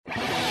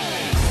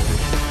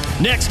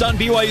Next on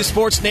BYU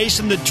Sports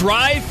Nation, the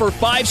drive for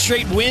 5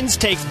 straight wins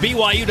takes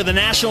BYU to the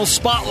national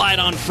spotlight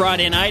on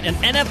Friday night. An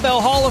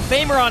NFL Hall of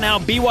Famer on how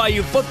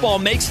BYU football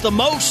makes the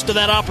most of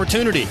that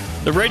opportunity.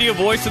 The radio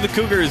voice of the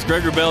Cougars,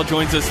 Greg Wrubell,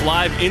 joins us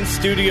live in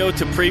studio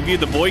to preview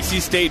the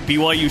Boise State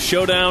BYU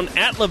showdown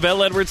at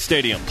LaVell Edwards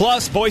Stadium.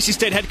 Plus, Boise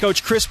State head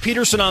coach Chris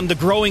Peterson on the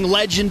growing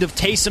legend of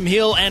Taysom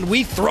Hill, and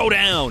we throw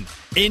down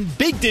in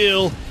Big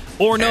Deal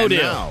or No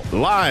Deal. Now,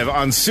 live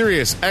on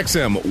Sirius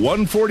XM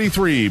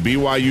 143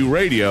 BYU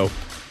Radio,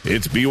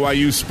 it's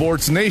BYU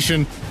Sports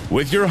Nation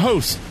with your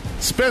hosts,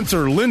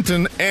 Spencer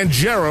Linton and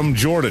Jerem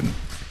Jordan.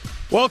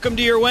 Welcome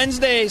to your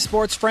Wednesday,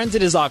 sports friends.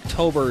 It is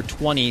October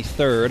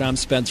 23rd. I'm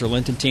Spencer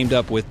Linton, teamed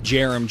up with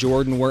Jerem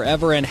Jordan.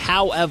 Wherever and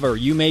however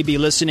you may be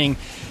listening,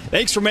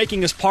 thanks for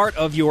making us part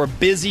of your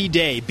busy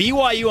day.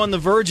 BYU on the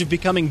verge of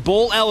becoming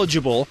bowl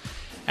eligible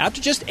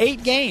after just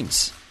 8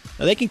 games.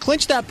 Now, they can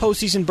clinch that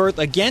postseason berth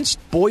against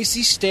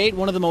Boise State,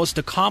 one of the most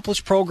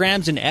accomplished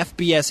programs in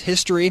FBS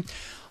history.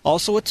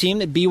 Also a team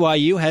that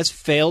BYU has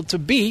failed to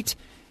beat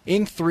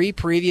in 3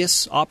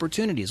 previous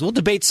opportunities. We'll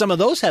debate some of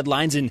those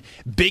headlines in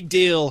Big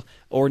Deal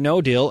or No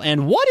Deal.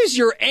 And what is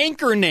your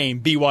anchor name,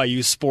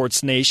 BYU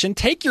Sports Nation?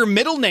 Take your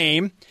middle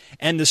name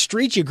and the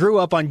street you grew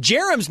up on.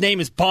 Jerem's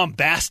name is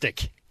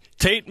bombastic.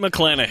 Tate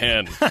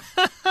McClanahan.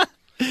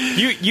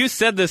 You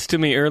said this to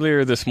me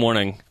earlier this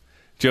morning,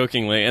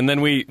 jokingly, and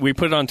then we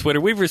put it on Twitter.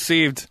 We've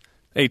received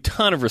a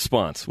ton of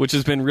response, which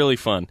has been really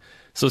fun.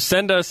 So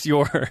send us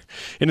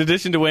in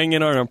addition to weighing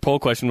in on our poll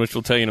question, which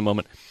we'll tell you in a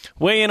moment,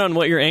 weigh in on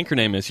what your anchor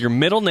name is, your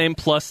middle name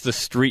plus the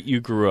street you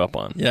grew up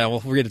on. Yeah, we'll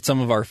get some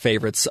of our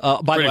favorites.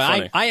 By the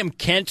way, I am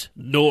Kent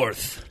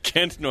North.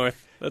 Kent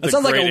North. That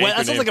sounds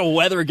like a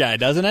weather guy,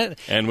 doesn't it?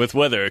 And with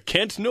weather,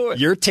 Kent North.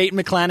 You're Tate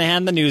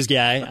McClanahan, the news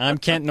guy. I'm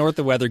Kent North,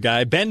 the weather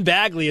guy. Ben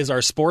Bagley is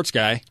our sports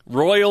guy.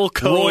 Royal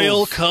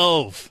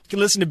Cove. You can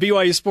listen to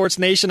BYU Sports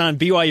Nation on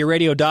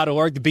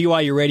BYURadio.org, the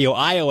BYU Radio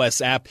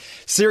iOS app,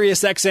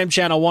 Sirius XM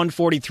Channel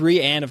 143,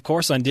 and, of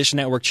course, on Dish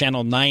Network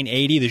Channel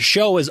 980. The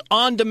show is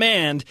on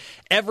demand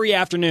every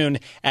afternoon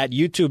at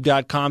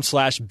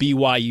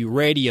youtube.com/BYU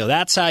Radio.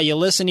 That's how you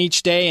listen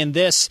each day, and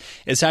this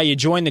is how you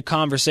join the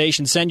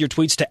conversation. Send your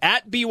tweets to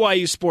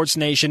 @BYU Sports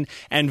Nation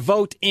and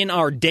vote in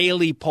our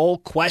daily poll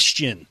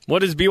question. What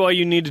does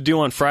BYU need to do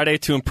on Friday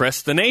to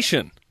impress the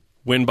nation?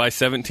 Win by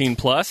 17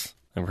 plus?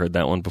 I've heard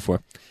that one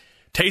before.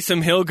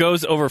 Taysom Hill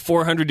goes over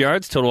 400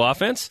 yards total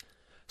offense,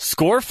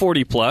 score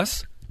 40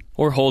 plus,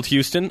 or hold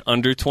Houston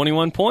under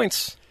 21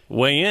 points.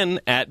 Weigh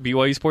in at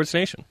BYU Sports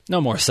Nation.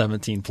 No more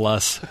 17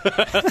 plus.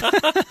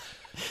 That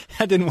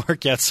didn't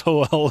work out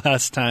so well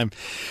last time.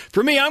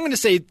 For me, I'm going to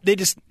say they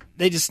just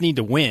need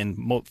to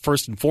win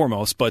first and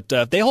foremost. But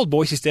if they hold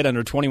Boise State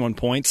under 21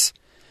 points,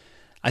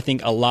 I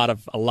think a lot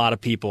of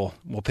people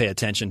will pay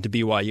attention to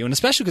BYU, and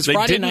especially because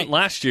Friday night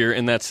last year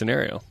in that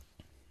scenario.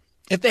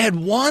 If they had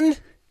won,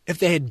 if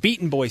they had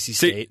beaten Boise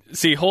State,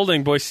 see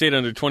holding Boise State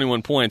under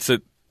 21 points,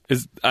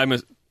 is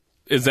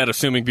that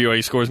assuming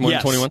BYU scores more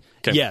than 21?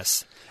 Okay.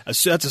 Yes,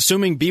 that's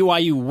assuming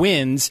BYU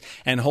wins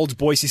and holds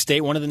Boise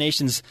State, one of the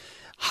nation's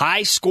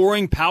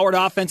high-scoring, powered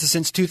offenses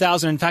since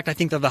 2000. In fact, I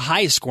think they're the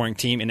highest-scoring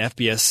team in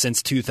FBS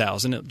since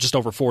 2000, just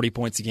over 40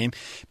 points a game.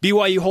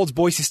 BYU holds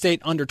Boise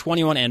State under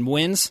 21 and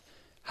wins.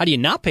 How do you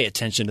not pay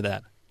attention to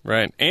that?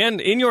 Right.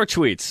 And in your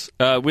tweets,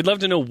 we'd love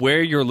to know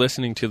where you're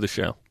listening to the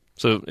show.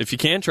 So if you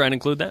can, try and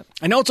include that.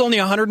 I know it's only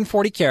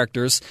 140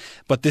 characters,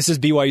 but this is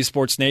BYU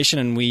Sports Nation,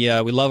 and we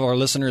love our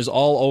listeners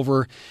all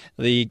over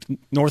the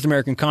North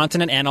American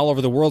continent and all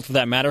over the world for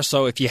that matter.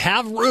 So if you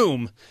have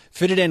room,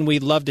 fit it in.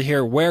 We'd love to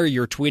hear where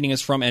you're tweeting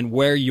us from and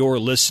where you're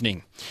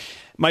listening.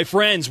 My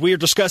friends, we are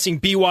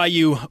discussing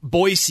BYU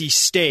Boise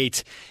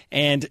State.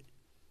 And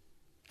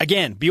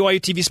again,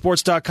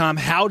 BYUTVsports.com,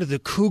 how do the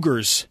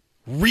Cougars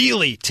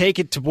really take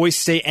it to Boise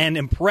State and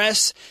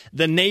impress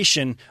the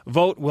nation?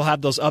 Vote. We'll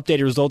have those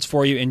updated results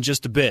for you in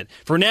just a bit.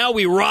 For now,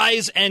 we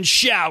rise and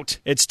shout.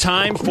 It's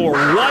time for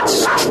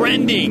What's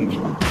Trending.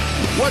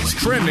 What's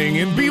trending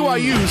in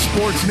BYU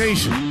Sports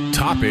Nation?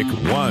 Topic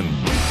 1.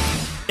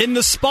 In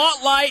the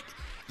spotlight,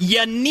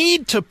 you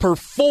need to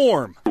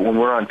perform. When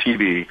we're on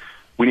TV,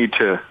 we need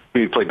to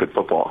play good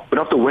football. We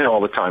don't have to win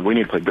all the time. We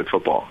need to play good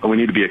football, and we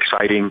need to be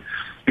exciting.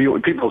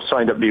 People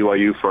signed up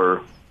BYU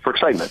for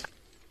excitement.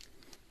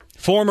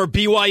 Former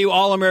BYU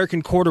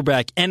All-American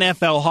quarterback,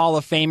 NFL Hall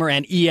of Famer,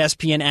 and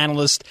ESPN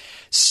analyst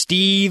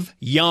Steve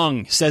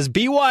Young says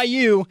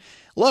BYU,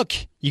 look,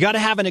 you got to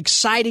have an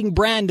exciting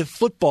brand of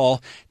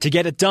football to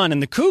get it done.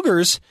 And the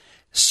Cougars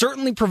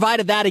certainly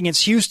provided that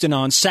against Houston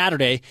on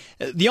Saturday.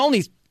 The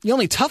only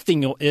tough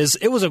thing is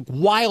it was a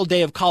wild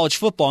day of college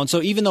football, and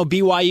so even though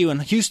BYU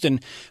and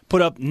Houston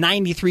put up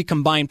 93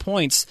 combined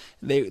points,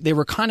 they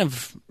were kind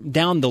of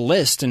down the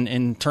list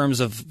in terms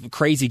of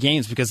crazy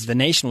games because the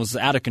nation was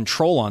out of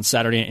control on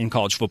Saturday in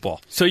college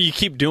football. So you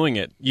keep doing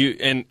it.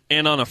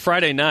 And on a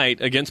Friday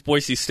night against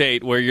Boise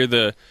State, where you're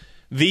the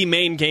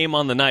main game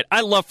on the night.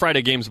 I love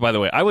Friday games, by the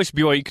way. I wish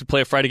BYU could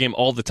play a Friday game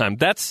all the time.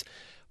 That's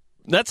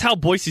That's how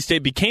Boise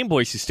State became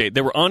Boise State.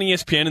 They were on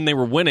ESPN and they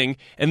were winning,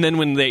 and then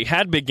when they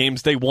had big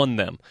games, they won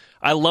them.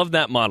 I love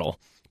that model.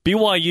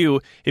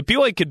 BYU, if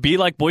BYU could be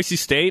like Boise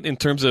State in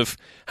terms of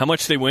how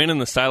much they win and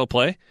the style of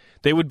play,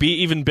 they would be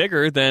even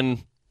bigger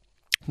than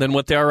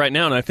what they are right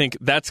now. And I think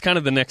that's kind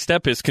of the next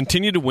step is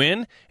continue to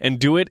win and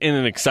do it in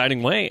an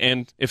exciting way.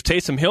 And if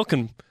Taysom Hill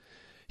can,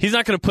 he's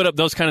not going to put up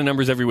those kind of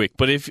numbers every week,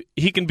 but if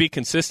he can be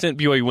consistent,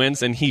 BYU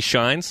wins, and he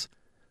shines,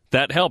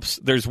 that helps.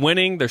 There's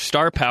winning, there's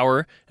star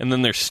power, and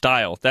then there's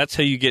style. That's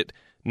how you get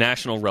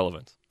national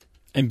relevance.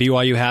 And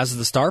BYU has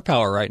the star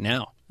power right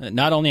now.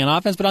 Not only on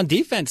offense, but on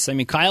defense. I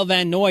mean, Kyle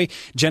Van Noy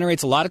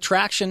generates a lot of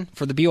traction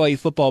for the BYU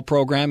football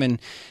program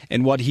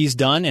and what he's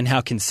done and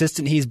how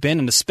consistent he's been,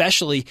 and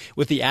especially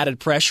with the added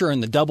pressure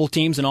and the double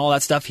teams and all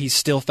that stuff, he's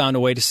still found a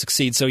way to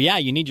succeed. So, yeah,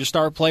 you need your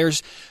star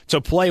players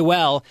to play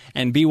well,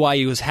 and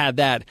BYU has had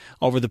that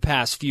over the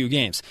past few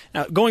games.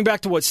 Now, going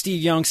back to what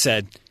Steve Young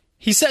said,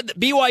 he said that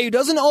BYU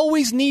doesn't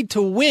always need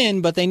to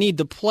win, but they need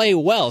to play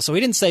well. So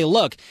he didn't say,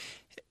 look,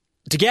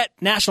 to get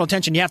national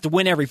attention, you have to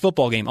win every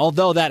football game,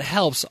 although that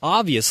helps,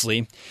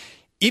 obviously.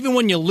 Even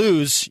when you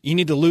lose, you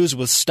need to lose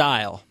with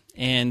style.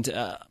 And,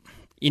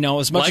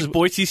 as much as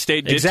Boise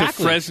State did to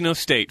Fresno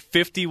State,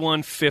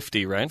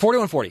 51-50, right?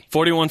 41-40.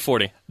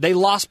 41-40. They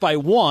lost by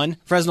 1.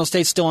 Fresno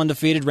State's still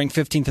undefeated, ranked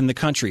 15th in the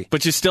country.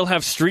 But you still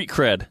have street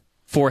cred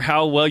for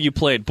how well you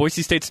played.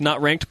 Boise State's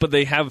not ranked, but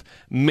they have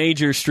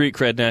major street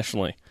cred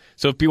nationally.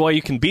 So if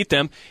BYU can beat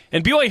them,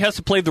 and BYU has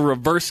to play the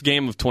reverse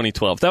game of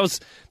 2012. That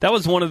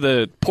was one of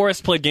the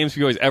poorest played games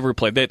BYU's ever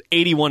played. They had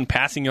 81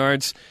 passing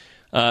yards.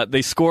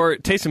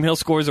 Taysom Hill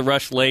scores a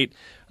rush late,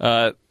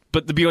 but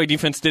the BYU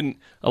defense didn't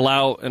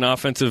allow an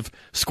offensive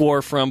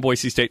score from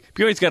Boise State.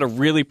 BYU's got to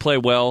really play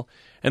well.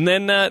 And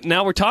then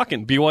now we're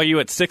talking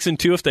BYU at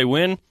 6-2 if they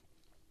win.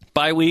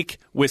 Bye week,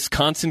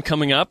 Wisconsin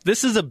coming up.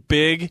 This is a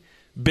big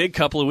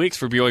couple of weeks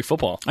for BYU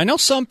football. I know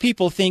some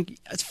people think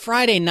it's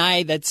Friday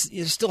night, it's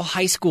still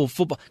high school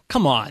football.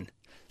 Come on.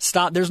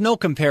 Stop. There's no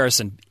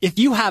comparison. If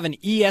you have an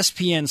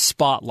ESPN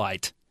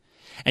spotlight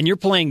and you're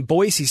playing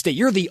Boise State,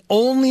 you're the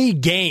only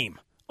game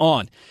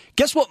on.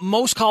 Guess what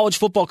most college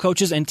football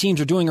coaches and teams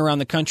are doing around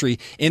the country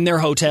in their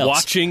hotels?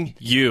 Watching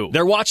you.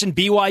 They're watching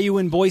BYU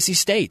and Boise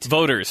State.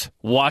 Voters,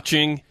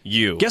 watching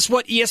you. Guess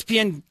what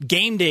ESPN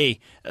Game Day,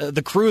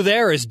 the crew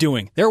there is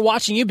doing? They're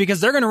watching you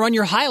because they're going to run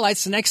your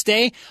highlights the next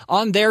day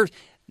on their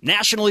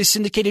nationally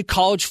syndicated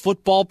college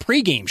football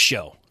pregame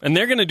show. And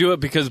they're going to do it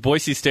because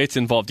Boise State's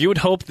involved. You would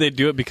hope they'd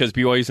do it because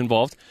BYU's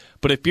involved.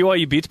 But if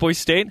BYU beats Boise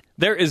State,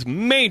 there is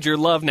major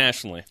love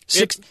nationally.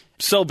 It's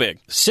so big.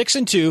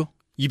 6-2.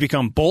 You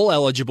become bowl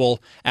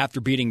eligible after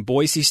beating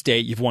Boise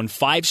State. You've won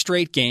 5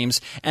 straight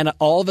games, and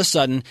all of a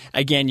sudden,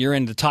 again, you're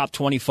in the top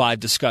 25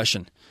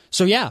 discussion.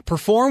 So, yeah,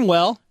 perform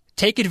well,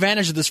 take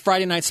advantage of this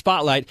Friday night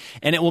spotlight,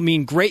 and it will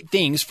mean great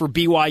things for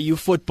BYU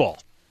football.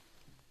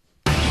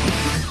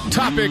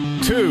 Topic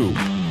 2.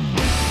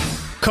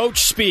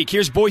 Coach speak.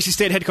 Here's Boise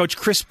State head coach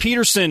Chris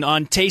Peterson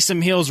on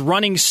Taysom Hill's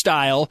running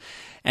style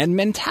and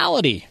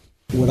mentality.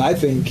 What I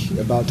think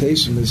about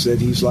Taysom is that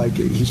he's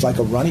like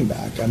a running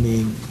back. I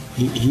mean,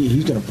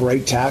 he's going to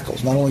break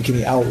tackles. Not only can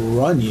he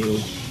outrun you,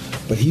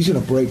 but he's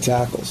going to break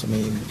tackles. I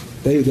mean,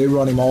 they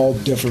run him all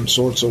different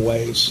sorts of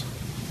ways,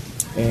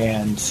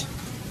 and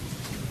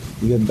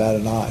he doesn't bat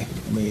an eye.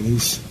 I mean,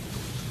 he's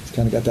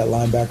kind of got that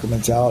linebacker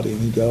mentality, and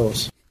he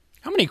goes.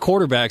 How many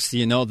quarterbacks do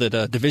you know that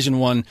a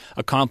Division I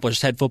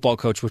accomplished head football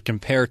coach would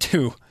compare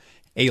to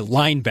a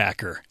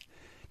linebacker?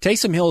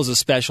 Taysom Hill is a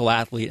special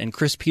athlete, and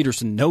Chris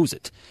Peterson knows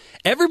it.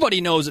 Everybody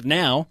knows it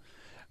now.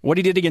 What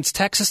he did against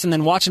Texas and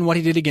then watching what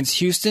he did against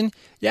Houston,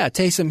 yeah,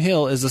 Taysom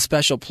Hill is a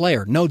special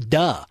player. No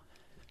duh.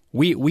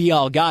 We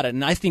all got it.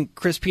 And I think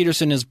Chris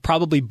Peterson is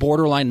probably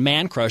borderline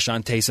man crush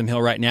on Taysom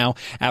Hill right now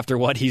after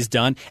what he's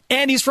done.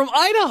 And he's from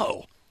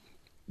Idaho.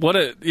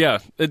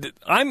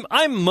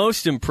 I'm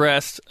most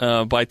impressed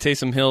by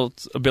Taysom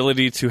Hill's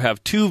ability to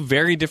have 2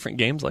 very different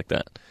games like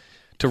that.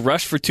 To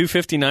rush for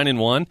 259 in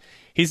one.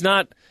 He's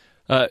not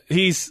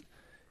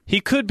he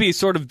could be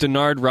sort of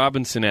Denard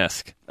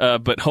Robinson-esque,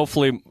 but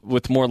hopefully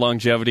with more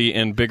longevity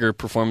and bigger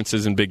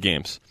performances in big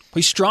games.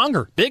 He's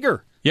stronger,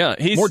 bigger. Yeah,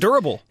 he's more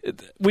durable.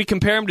 We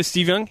compare him to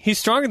Steve Young. He's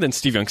stronger than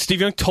Steve Young.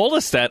 Steve Young told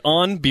us that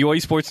on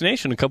BYU Sports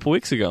Nation a couple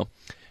weeks ago.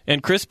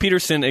 And Chris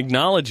Peterson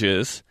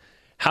acknowledges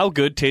how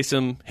good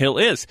Taysom Hill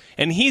is.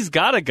 And he's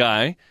got a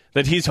guy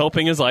that he's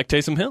hoping is like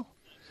Taysom Hill.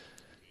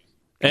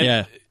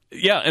 And,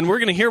 and we're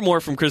going to hear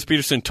more from Chris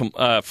Peterson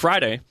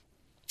Friday,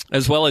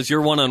 as well as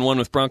your one-on-one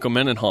with Bronco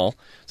Mendenhall.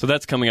 So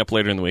that's coming up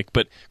later in the week.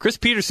 But Chris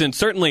Peterson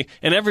certainly,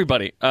 and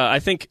everybody, I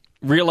think,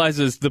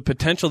 realizes the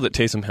potential that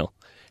Taysom Hill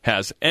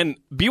has. And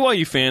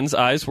BYU fans'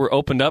 eyes were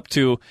opened up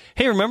to,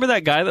 hey, remember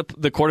that guy,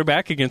 the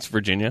quarterback against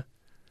Virginia?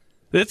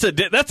 That's a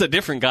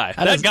different guy.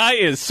 That guy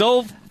is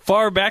so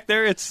far back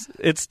there, it's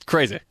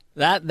crazy.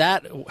 That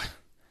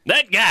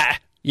guy.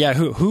 Yeah,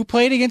 who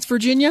played against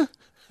Virginia?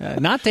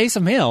 Not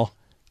Taysom Hill.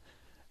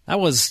 That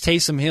was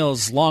Taysom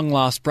Hill's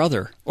long-lost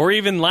brother. Or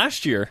even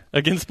last year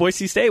against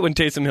Boise State when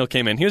Taysom Hill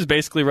came in. He was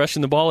basically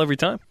rushing the ball every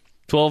time.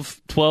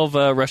 12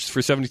 rushes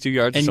for 72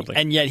 yards or something.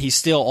 And yet he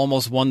still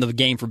almost won the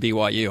game for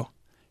BYU.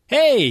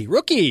 Hey,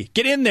 rookie,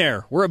 get in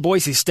there. We're at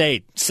Boise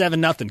State,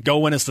 7-0. Go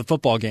win us the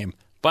football game.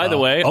 By the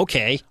way,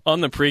 okay. On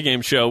the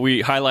pregame show,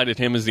 we highlighted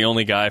him as the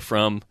only guy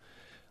from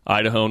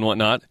Idaho and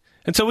whatnot.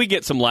 And so we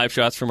get some live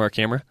shots from our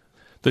camera.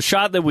 The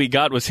shot that we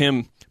got was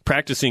him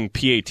practicing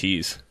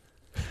PATs.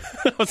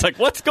 I was like,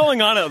 what's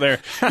going on out there?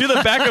 You're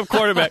the backup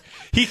quarterback.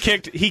 He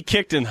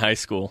kicked in high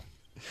school.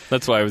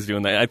 That's why I was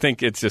doing that. I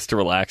think it's just to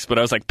relax. But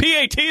I was like,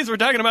 PATs, we're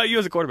talking about you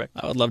as a quarterback.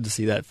 I would love to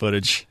see that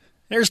footage.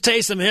 There's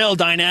Taysom Hill,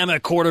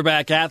 dynamic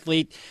quarterback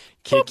athlete,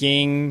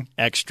 kicking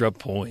extra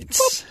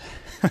points.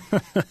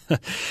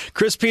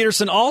 Chris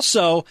Peterson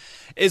also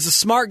is a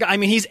smart guy. I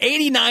mean, he's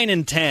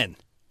 89-10.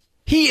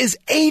 He is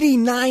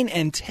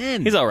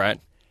 89-10. He's all right.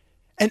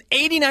 An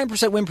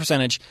 89% win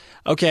percentage.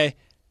 Okay.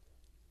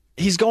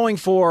 He's going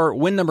for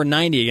win number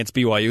 90 against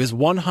BYU, his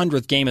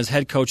 100th game as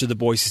head coach of the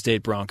Boise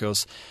State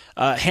Broncos.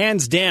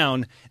 Hands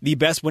down, the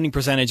best winning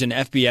percentage in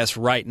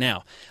FBS right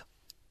now.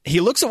 He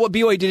looks at what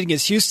BYU did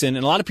against Houston,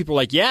 and a lot of people are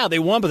like, yeah, they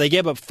won, but they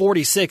gave up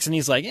 46. And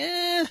he's like,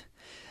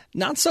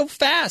 not so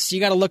fast. You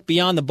got to look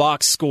beyond the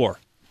box score.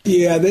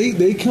 Yeah, they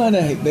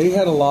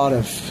had a lot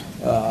of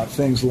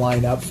things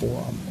line up for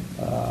them.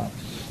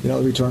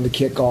 The return to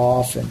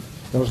kickoff, and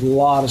there was a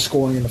lot of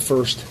scoring in the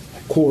first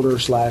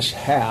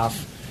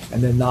quarter/half,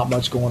 and then not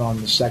much going on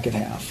in the second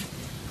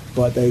half.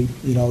 But they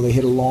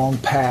hit a long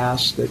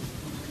pass that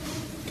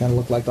kind of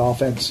looked like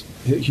offense.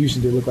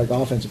 Houston did look like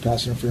offensive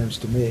pass interference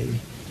to me.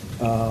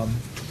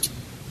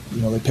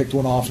 They picked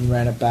one off and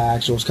ran it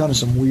back, so it was kind of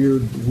some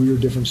weird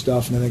different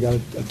stuff. And then they got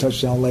a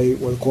touchdown late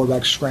where the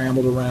quarterback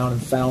scrambled around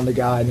and found a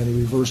guy, and then he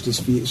reversed his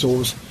feet.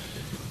 So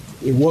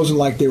it wasn't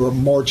like they were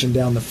marching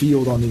down the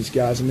field on these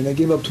guys. I mean, they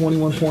gave up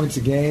 21 points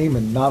a game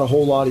and not a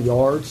whole lot of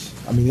yards.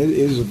 I mean, it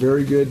is a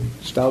very good,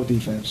 stout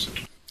defense.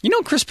 You know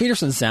what Chris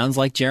Peterson sounds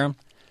like, Jerem?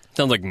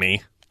 Sounds like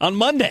me. On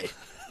Monday.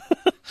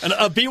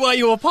 A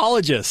BYU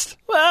apologist.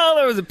 Well,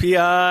 there was a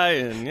PI,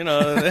 and,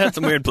 they had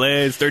some weird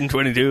plays. 3rd and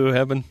 22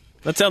 happened.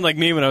 That sounded like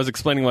me when I was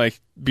explaining why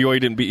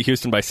BYU didn't beat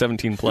Houston by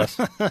 17-plus.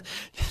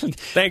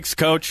 Thanks,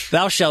 Coach.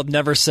 Thou shalt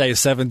never say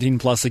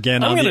 17-plus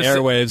again on the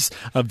airwaves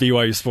of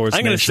BYU Sports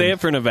I'm going to say it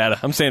for Nevada.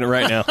 I'm saying it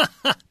right now.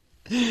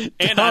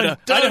 And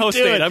Idaho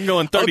State. I'm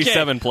going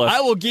 37-plus. Okay,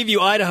 I will give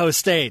you Idaho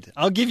State.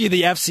 I'll give you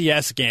the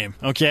FCS game,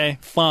 okay?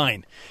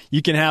 Fine.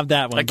 You can have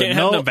that one. I can't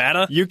have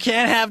Nevada? You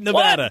can't have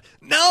Nevada.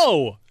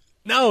 What?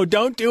 No,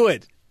 don't do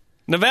it.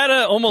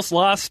 Nevada almost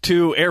lost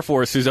to Air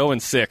Force, who's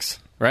 0-6,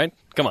 right?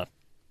 Come on.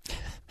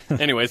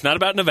 Anyway, it's not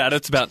about Nevada.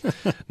 It's about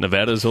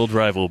Nevada's old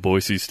rival,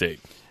 Boise State.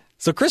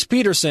 So Chris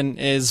Peterson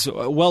is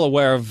well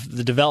aware of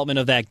the development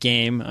of that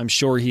game. I'm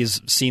sure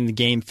he's seen the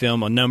game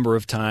film a number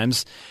of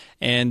times.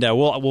 And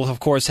we'll, of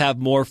course, have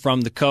more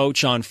from the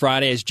coach on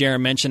Friday, as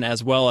Jaron mentioned,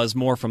 as well as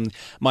more from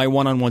my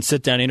one-on-one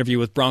sit-down interview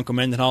with Bronco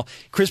Mendenhall.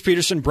 Chris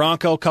Peterson,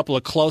 Bronco, a couple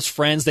of close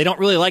friends. They don't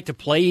really like to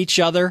play each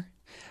other,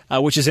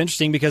 which is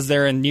interesting because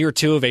they're in year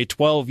 2 of a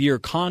 12-year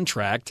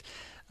contract.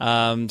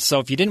 So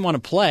if you didn't want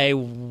to play,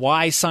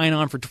 why sign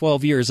on for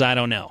 12 years? I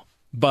don't know.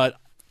 But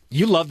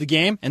you love the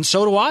game, and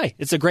so do I.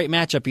 It's a great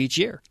matchup each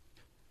year.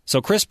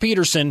 So Chris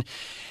Peterson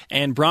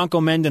and Bronco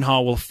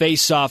Mendenhall will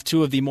face off,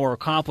 2 of the more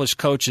accomplished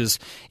coaches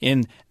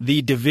in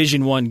the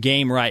Division I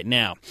game right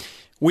now.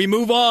 We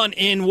move on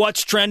in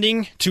What's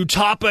Trending to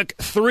Topic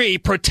 3,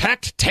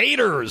 Protect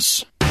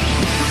Taters.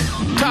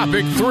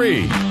 Topic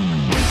 3.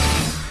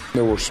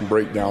 There were some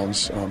breakdowns,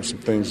 some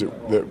things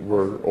that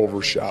were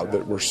overshot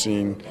that we're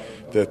seeing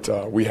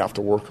that we have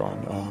to work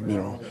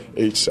on.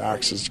 8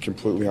 sacks is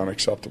completely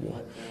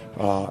unacceptable,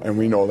 and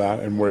we know that,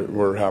 and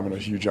we're having a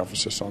huge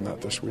emphasis on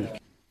that this week.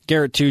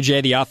 Garrett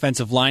Tujague, the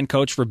offensive line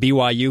coach for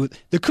BYU.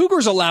 The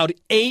Cougars allowed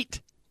 8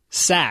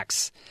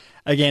 sacks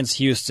against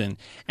Houston,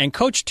 and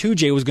Coach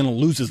Tujague was going to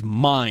lose his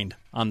mind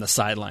on the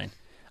sideline.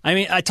 I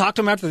mean, I talked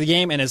to him after the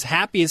game, and as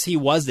happy as he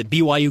was that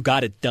BYU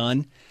got it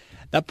done,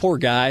 that poor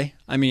guy,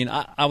 I mean,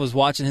 I was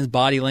watching his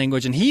body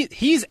language, and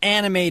he's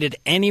animated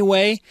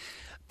anyway,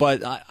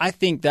 but I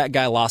think that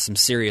guy lost some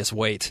serious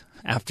weight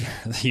after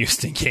the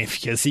Houston game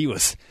because he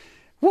was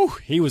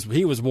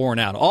worn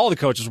out. All the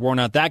coaches were worn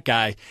out. That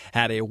guy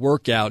had a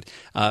workout,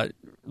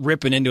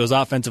 ripping into his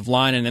offensive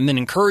line and then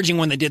encouraging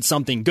when they did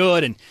something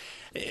good, and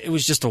it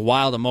was just a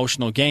wild,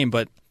 emotional game,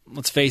 but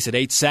let's face it,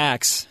 8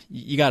 sacks,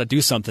 you got to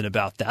do something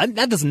about that.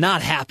 That does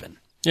not happen.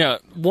 Yeah,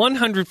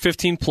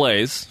 115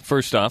 plays,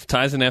 first off,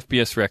 ties an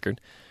FBS record.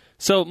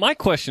 So my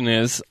question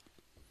is,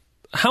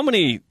 how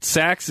many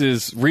sacks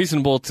is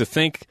reasonable to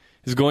think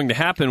is going to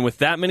happen with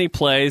that many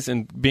plays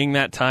and being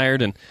that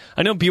tired? And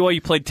I know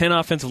BYU played 10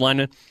 offensive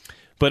linemen,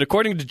 but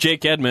according to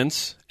Jake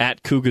Edmonds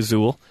at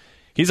Cougazool,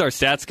 he's our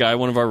stats guy,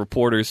 one of our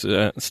reporters,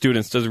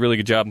 students, does a really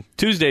good job.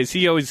 Tuesdays,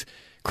 he always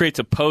creates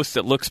a post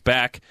that looks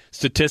back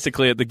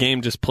statistically at the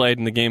game just played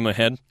and the game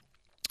ahead.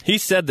 He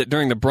said that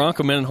during the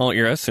Bronco Mendenhall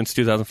era, since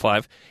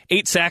 2005,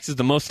 8 sacks is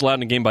the most allowed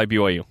in a game by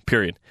BYU,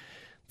 period.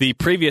 The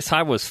previous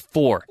high was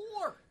 4.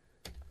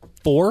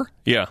 4?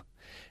 Yeah.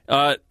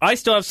 I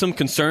still have some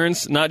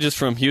concerns, not just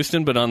from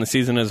Houston, but on the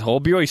season as a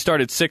whole. BYU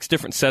started 6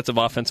 different sets of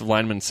offensive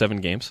linemen in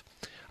 7 games.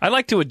 I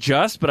like to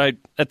adjust, but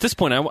at this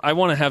point, I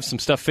want to have some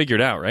stuff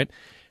figured out, right?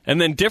 And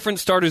then different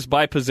starters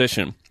by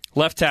position.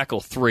 Left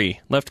tackle, 3.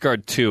 Left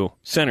guard, 2.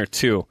 Center,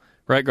 2.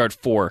 Right guard,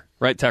 4.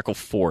 Right tackle,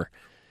 4.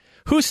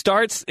 Who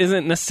starts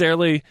isn't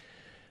necessarily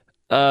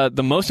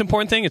the most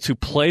important thing. It's who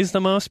plays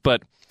the most,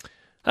 but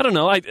I don't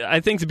know. I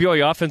think the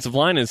BYU offensive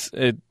line has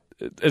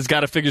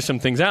got to figure some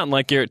things out. And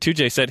like Garrett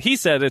Tujague said, he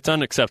said it's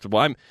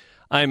unacceptable.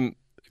 I'm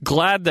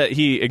glad that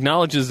he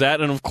acknowledges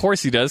that, and of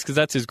course he does, because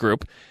that's his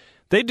group.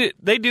 They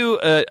do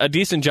a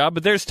decent job,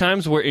 but there's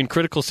times where in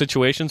critical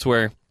situations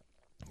where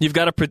you've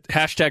got to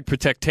hashtag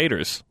protect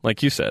taters,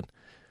 like you said.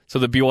 So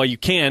that BYU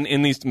can,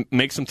 in these,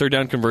 make some third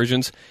down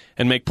conversions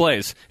and make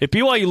plays. If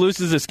BYU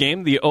loses this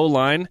game, the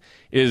O-line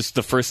is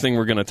the first thing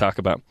we're going to talk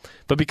about.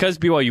 But because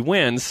BYU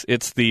wins,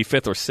 it's the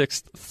 5th or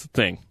 6th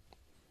thing.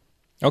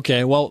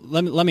 Okay, well,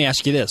 let me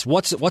ask you this.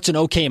 What's an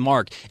okay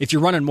mark? If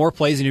you're running more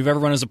plays than you've ever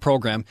run as a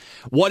program,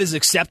 what is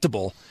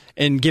acceptable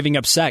in giving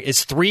up sack?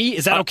 Is 3?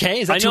 Is that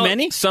okay? Is that too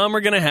many? Some are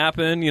going to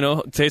happen.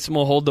 Taysom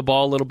will hold the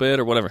ball a little bit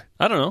or whatever.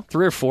 I don't know,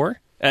 3 or 4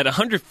 at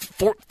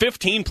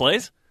 115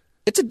 plays?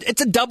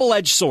 It's a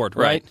double-edged sword,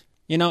 right?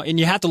 And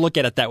you have to look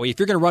at it that way. If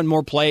you're going to run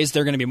more plays,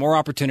 there are going to be more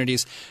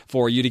opportunities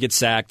for you to get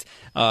sacked,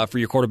 for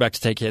your quarterback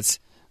to take hits.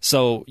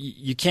 So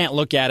you can't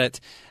look at it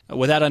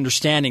without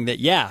understanding that,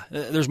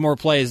 there's more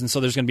plays, and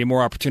so there's going to be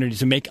more opportunity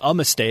to make a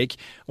mistake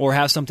or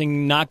have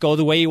something not go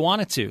the way you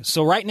want it to.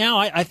 So right now,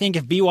 I think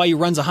if BYU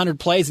runs 100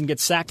 plays and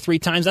gets sacked 3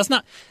 times, that's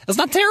not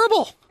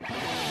terrible.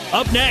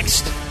 Up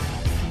next,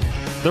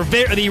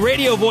 the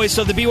radio voice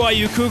of the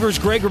BYU Cougars,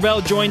 Greg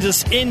Wrubell, joins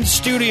us in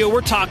studio.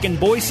 We're talking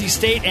Boise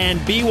State and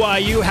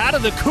BYU. How do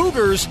the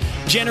Cougars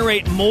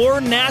generate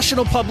more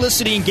national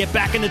publicity and get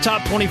back in the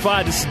top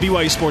 25? This is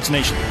BYU Sports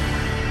Nation.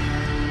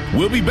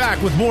 We'll be back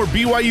with more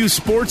BYU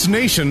Sports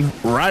Nation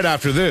right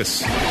after this.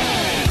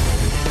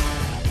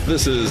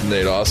 This is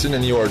Nate Austin,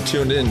 and you are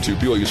tuned in to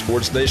BYU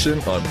Sports Nation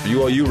on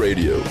BYU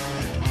Radio.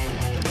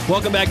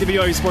 Welcome back to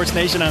BYU Sports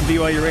Nation on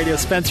BYU Radio.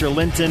 Spencer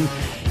Linton,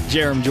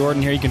 Jerem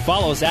Jordan here. You can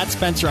follow us at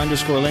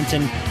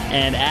Spencer_Linton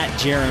and at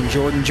Jerem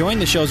Jordan. Join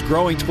the show's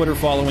growing Twitter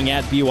following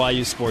at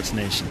BYU Sports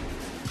Nation.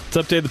 Let's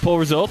update the poll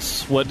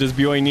results. What does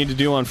BYU need to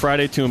do on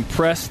Friday to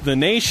impress the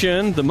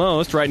nation the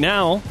most? Right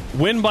now,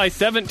 win by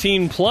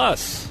 17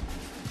 plus,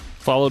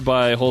 followed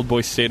by hold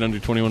Boise State under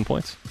 21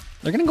 points.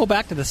 They're going to go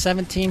back to the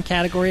 17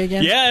 category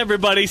again? Yeah,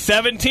 everybody,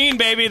 17,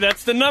 baby.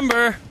 That's the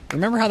number.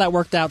 Remember how that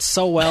worked out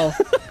so well?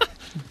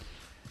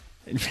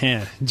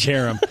 Man,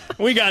 Jerem,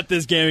 we got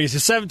this game.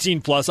 He's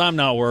 17 plus. I'm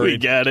not worried. We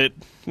got it.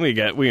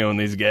 We own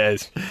these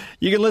guys.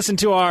 You can listen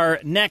to our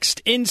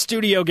next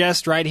in-studio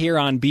guest right here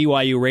on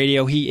BYU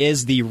Radio. He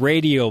is the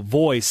radio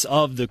voice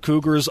of the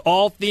Cougars,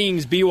 all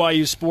things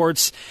BYU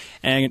sports.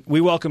 And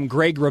we welcome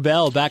Greg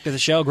Wrubell back to the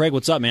show. Greg,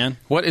 what's up, man?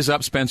 What is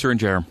up, Spencer and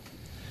Jerem?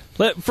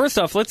 First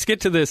off, let's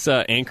get to this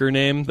anchor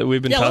name that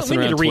we've been tossing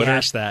around Twitter. We need to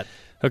rehash that.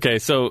 Okay,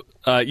 so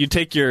you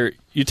take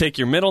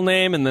your middle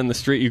name and then the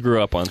street you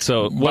grew up on.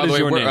 So what is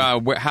your name?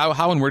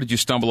 How and where did you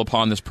stumble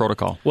upon this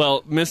protocol?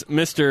 Well,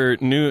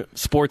 Mr. New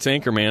Sports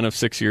Anchorman of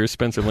 6 years,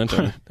 Spencer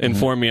Linton,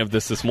 informed me of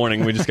this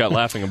morning. We just got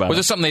laughing about it. Was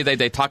this something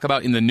they talk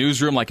about in the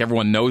newsroom, like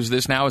everyone knows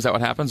this now? Is that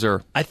what happens?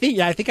 Or I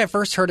think I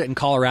first heard it in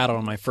Colorado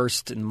in my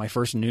first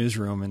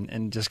newsroom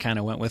and just kind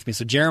of went with me.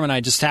 So Jerem and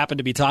I just happened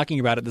to be talking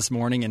about it this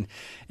morning,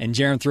 and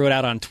Jerem threw it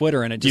out on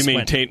Twitter, and it just You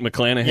mean Tate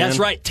McClanahan? Yeah, that's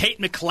right. Tate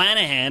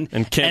McClanahan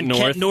and Kent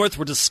North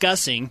were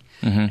discussing,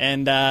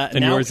 and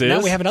now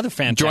we have another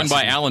fan joined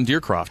by Alan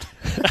Deercroft.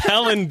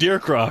 Alan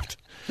Deercroft.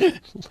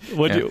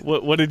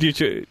 What did you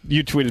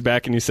tweeted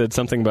back, and you said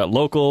something about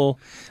live,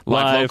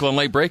 local, and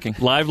late breaking.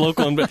 Live,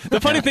 local, and the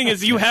funny thing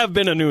is, you have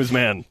been a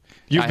newsman.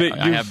 I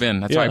have been.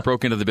 That's why I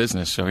broke into the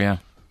business. So yeah,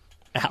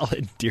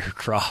 Alan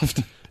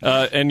Deercroft,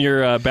 and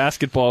your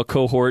basketball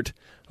cohort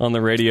on the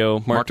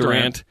radio, Mark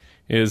Durant,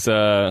 is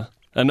Boyd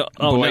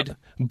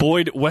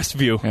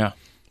Westview. Yeah,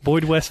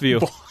 Boyd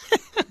Westview.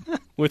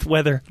 With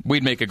weather.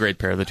 We'd make a great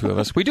pair, the two of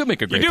us. We do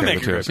make a great pair, the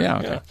two of us. Yeah,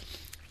 okay.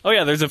 Oh,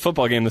 yeah, there's a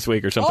football game this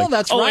week or something. Oh,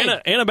 that's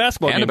right. And a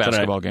basketball game tonight. And a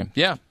basketball game,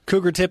 yeah.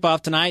 Cougar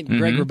tip-off tonight.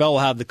 Greg Wrubell will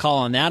have the call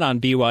on that on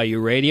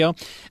BYU Radio.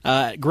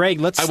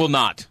 Greg, I will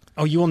not.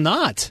 Oh, you will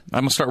not? I'm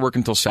going to start working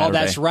until Saturday.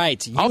 Oh, that's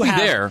right. I'll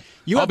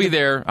be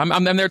there.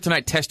 I'm there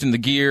tonight testing the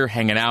gear,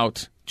 hanging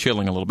out,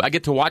 chilling a little bit. I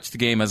get to watch the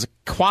game as a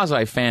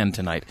quasi-fan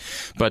tonight.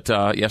 But,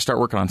 start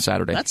working on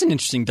Saturday. That's an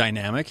interesting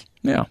dynamic.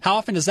 Yeah. How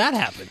often does that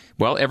happen?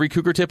 Well, every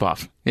Cougar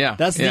tip-off. Yeah.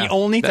 That's the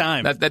only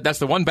time. That's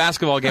the one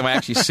basketball game I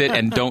actually sit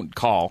and don't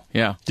call.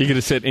 Yeah. Do you get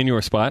to sit in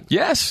your spot?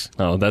 Yes.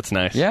 Oh, that's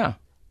nice. Yeah.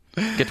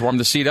 Get to warm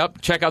the seat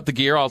up, check out the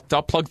gear. I'll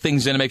plug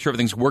things in and make sure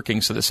everything's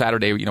working so that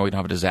Saturday, we don't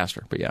have a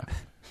disaster. But yeah.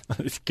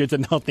 It's good to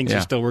know things Yeah.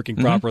 are still working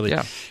properly.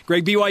 Yeah.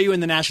 Greg, BYU in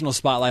the national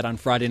spotlight on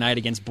Friday night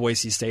against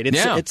Boise State.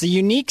 It's a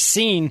unique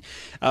scene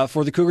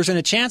for the Cougars and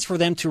a chance for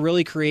them to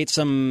really create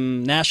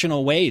some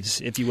national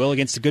waves, if you will,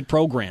 against a good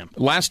program.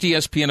 Last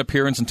ESPN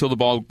appearance until the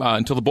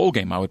bowl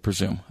game, I would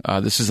presume.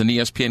 This is an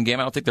ESPN game.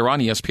 I don't think they're on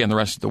ESPN the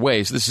rest of the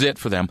way, so this is it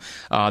for them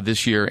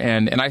this year.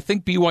 And I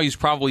think BYU's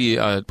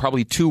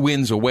probably 2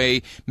 wins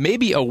away,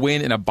 maybe a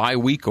win and a bye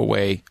week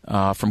away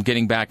from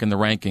getting back in the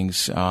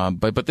rankings.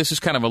 But this is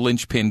kind of a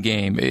linchpin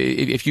game.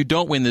 If you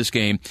don't win this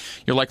game,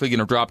 you're likely going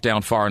to drop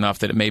down far enough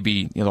that it may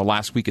be the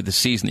last week of the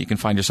season that you can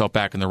find yourself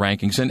back in the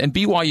rankings. And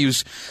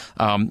BYU's,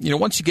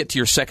 once you get to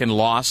your second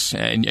loss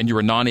and you're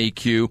a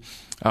non-AQ,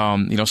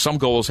 some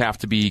goals have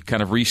to be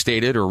kind of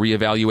restated or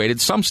reevaluated.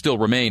 Some still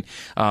remain,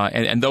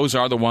 and those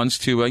are the ones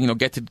to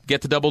get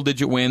to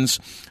double-digit wins.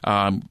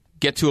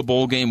 Get to a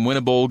bowl game, win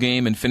a bowl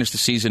game, and finish the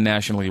season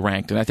nationally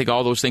ranked. And I think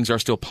all those things are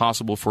still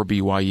possible for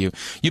BYU.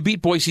 You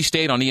beat Boise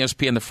State on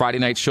ESPN, the Friday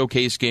night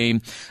showcase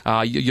game.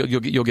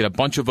 You'll get a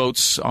bunch of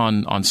votes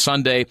on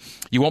Sunday.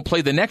 You won't play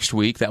the next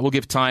week. That will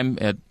give time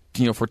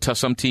for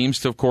some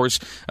teams to, of course,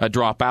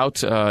 drop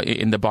out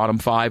in the bottom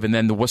 5. And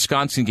then the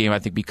Wisconsin game, I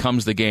think,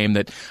 becomes the game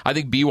that I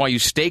think BYU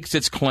stakes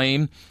its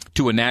claim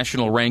to a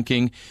national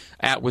ranking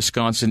at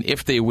Wisconsin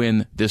if they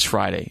win this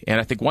Friday. And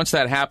I think once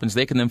that happens,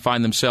 they can then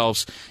find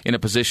themselves in a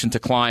position to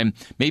climb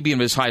maybe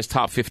even as high as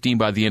top 15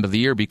 by the end of the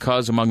year,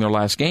 because among their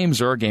last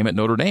games are a game at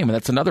Notre Dame, and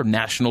that's another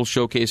national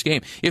showcase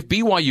game. If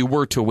BYU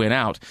were to win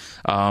out,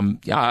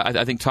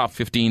 I think top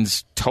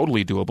 15's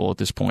totally doable at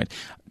this point.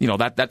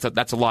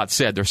 That's a lot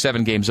said. They're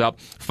 7 games up,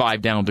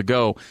 5 down to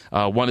go.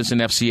 One is an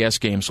FCS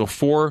game, so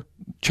 4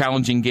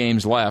 challenging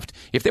games left.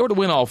 If they were to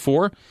win all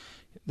 4,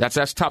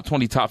 that's top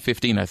 20, top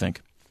 15, I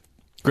think.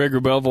 Greg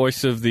Wrubell,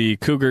 voice of the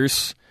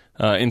Cougars,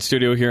 in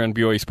studio here on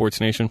BYU Sports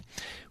Nation.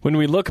 When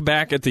we look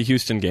back at the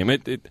Houston game,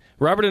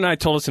 Robert and I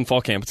told us in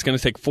fall camp it's going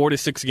to take 4 to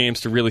 6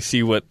 games to really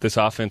see what this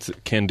offense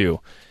can do.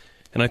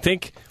 And I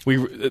think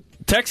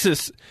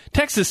Texas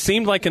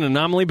seemed like an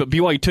anomaly, but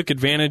BYU took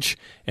advantage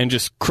and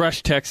just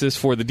crushed Texas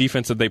for the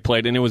defense that they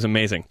played, and it was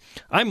amazing.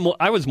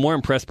 I was more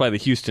impressed by the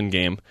Houston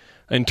game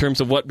in terms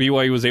of what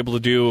BYU was able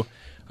to do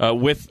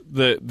with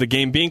the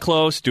game being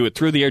close, do it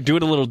through the air, do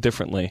it a little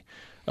differently.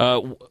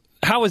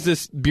 How has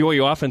this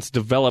BYU offense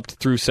developed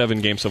through 7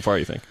 games so far,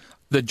 you think?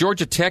 The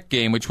Georgia Tech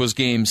game, which was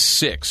game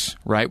 6,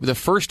 right? The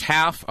first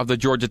half of the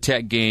Georgia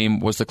Tech game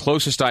was the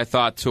closest, I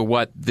thought, to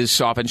what this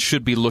offense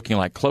should be looking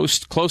like,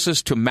 closest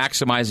to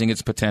maximizing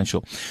its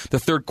potential. The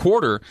third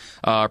quarter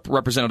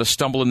represented a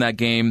stumble in that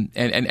game,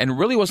 and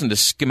really wasn't a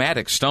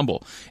schematic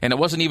stumble, and it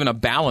wasn't even a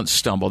balanced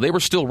stumble. They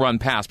were still run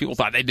pass. People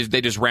thought they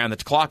just ran the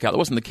clock out. That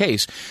wasn't the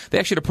case. They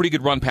actually had a pretty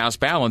good run pass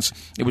balance.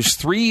 It was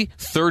 3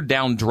 third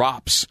down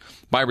drops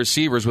by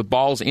receivers with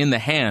balls in the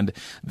hand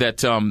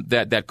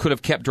that could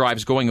have kept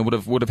drives going and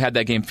would have had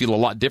that game feel a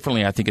lot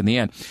differently, I think, in the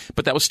end.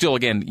 But that was still,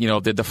 again,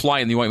 the fly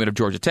in the ointment of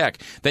Georgia Tech.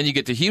 Then you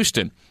get to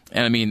Houston,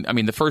 and I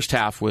mean, the first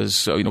half was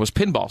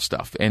pinball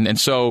stuff, and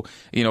so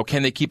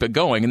can they keep it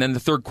going? And then the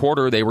third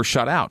quarter they were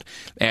shut out,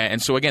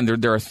 and so again,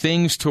 there are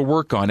things to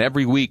work on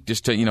every week.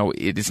 Just to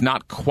it's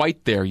not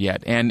quite there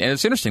yet, and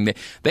it's interesting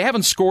they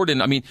haven't scored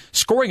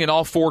scoring in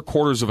all 4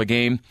 quarters of a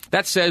game.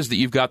 That says that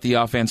you've got the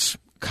offense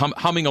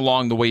humming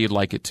along the way you'd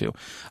like it to.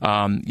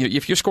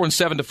 If you're scoring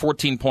 7 to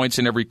 14 points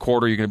in every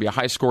quarter, you're going to be a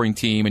high-scoring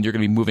team, and you're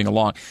going to be moving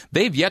along.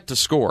 They've yet to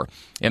score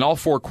in all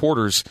 4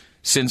 quarters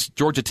since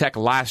Georgia Tech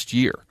last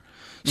year.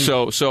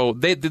 So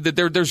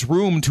there's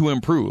room to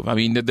improve. I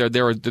mean,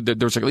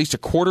 there's at least a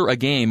quarter a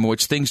game in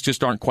which things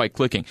just aren't quite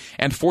clicking.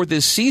 And for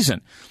this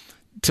season,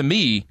 to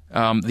me,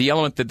 the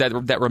element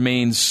that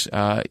remains,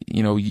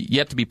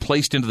 yet to be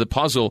placed into the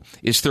puzzle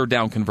is third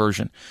down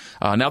conversion.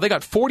 Now, they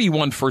got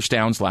 41 first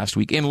downs last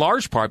week, in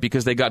large part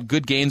because they got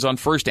good gains on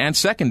first and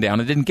second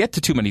down and didn't get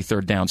to too many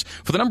third downs.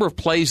 For the number of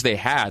plays they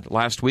had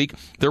last week,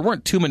 there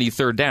weren't too many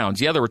third downs.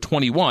 Yeah, there were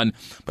 21,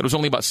 but it was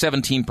only about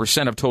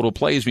 17% of total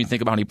plays when you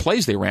think about how many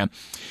plays they ran.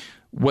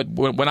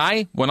 When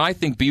I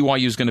think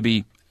BYU is going to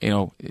be,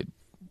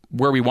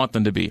 where we want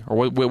them to be,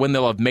 or when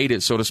they'll have made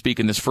it, so to speak,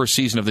 in this first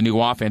season of the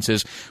new offense,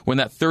 is when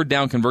that third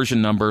down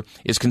conversion number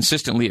is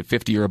consistently at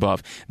 50 or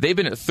above. They've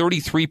been at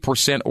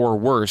 33% or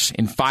worse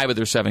in 5 of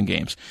their 7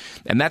 games,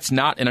 and that's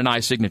not an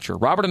Anae signature.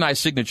 Robert Anae's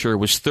signature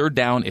was third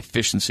down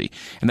efficiency,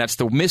 and that's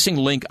the missing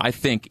link, I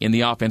think, in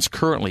the offense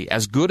currently.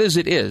 As good as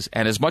it is,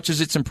 and as much as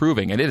it's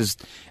improving, and it is,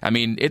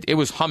 it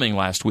was humming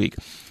last week.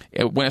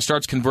 When it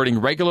starts converting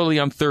regularly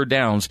on third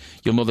downs,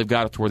 you'll know they've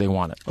got it to where they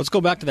want it. Let's go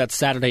back to that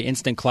Saturday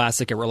Instant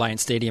Classic at Reliant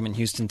Stadium in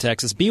Houston,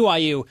 Texas.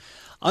 BYU,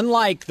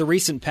 unlike the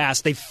recent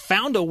past, they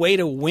found a way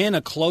to win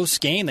a close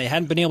game. They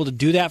hadn't been able to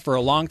do that for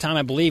a long time,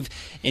 I believe,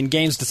 in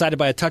games decided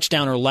by a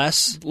touchdown or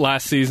less.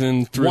 Last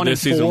season through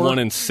this season,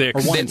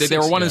 1-6. They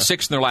were 1-6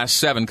 in their last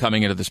 7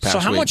 coming into this past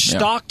week. So how much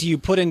stock do you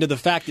put into the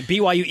fact that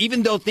BYU,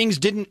 even though things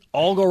didn't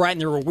all go right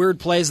and there were weird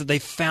plays, that they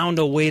found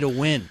a way to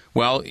win?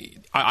 Well,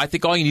 I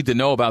think all you need to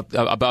know about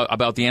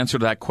the answer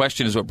to that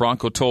question is what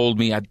Bronco told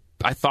me.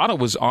 I thought it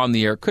was on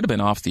the air. Could have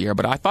been off the air,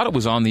 but I thought it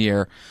was on the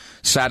air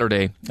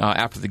Saturday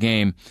after the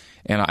game.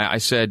 And I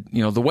said,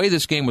 the way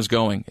this game was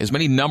going, as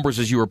many numbers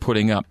as you were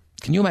putting up,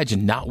 can you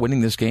imagine not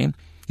winning this game?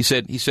 He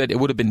said it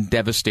would have been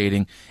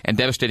devastating, and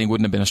devastating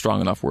wouldn't have been a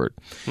strong enough word.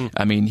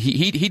 I mean,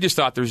 he just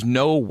thought there's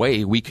no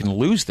way we can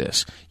lose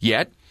this.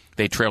 Yet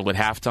they trailed at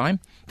halftime.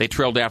 They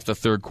trailed after the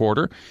third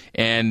quarter,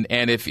 and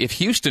if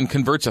Houston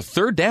converts a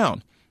third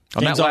down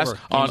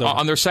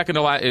on their second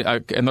to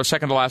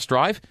last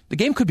drive, the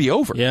game could be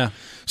over. Yeah.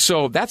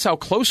 So that's how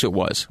close it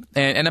was.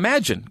 And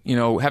imagine,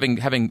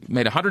 having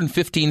made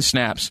 115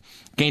 snaps,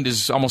 gained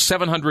almost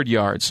 700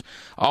 yards,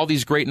 all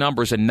these great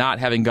numbers, and not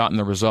having gotten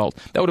the result.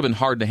 That would have been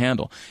hard to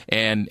handle.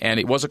 And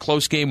it was a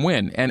close game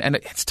win. And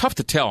it's tough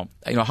to tell,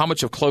 how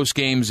much of close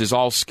games is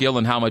all skill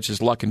and how much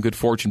is luck and good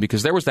fortune,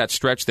 because there was that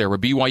stretch there where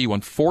BYU won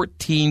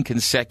 14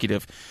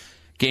 consecutive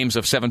games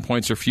of 7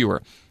 points or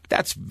fewer.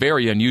 That's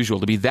very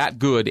unusual to be that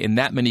good in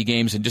that many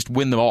games and just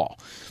win them all.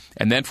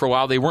 And then for a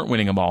while they weren't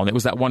winning them all, and it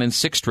was that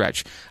 1-6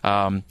 stretch.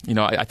 I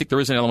think there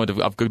is an element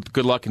of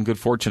good luck and good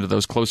fortune to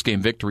those close game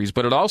victories,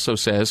 but it also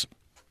says,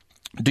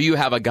 do you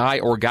have a guy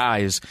or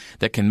guys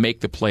that can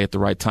make the play at the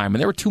right time? And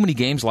there were too many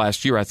games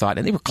last year, I thought,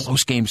 and they were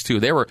close games too.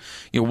 They were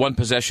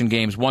one-possession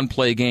games,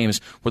 one-play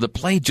games where the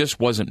play just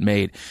wasn't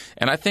made.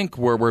 And I think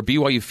where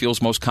BYU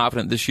feels most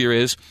confident this year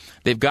is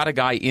they've got a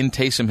guy in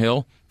Taysom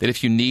Hill that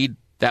if you need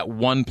that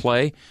one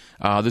play,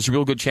 there's a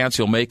real good chance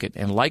he'll make it,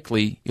 and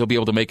likely he'll be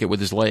able to make it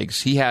with his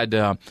legs. He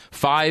had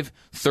 5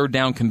 third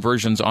down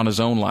conversions on his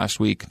own last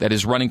week. That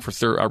is running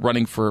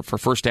for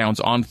first downs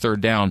on third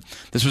down.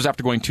 This was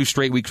after going 2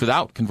 straight weeks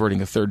without converting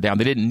a third down.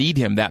 They didn't need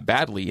him that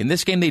badly. In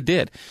this game, they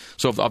did.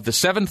 So of the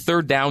 7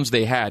 third downs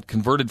they had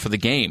converted for the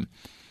game,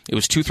 it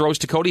was 2 throws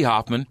to Cody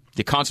Hoffman,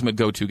 the consummate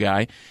go-to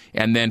guy,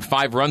 and then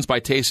 5 runs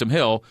by Taysom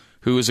Hill,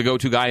 who is a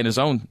go-to guy in his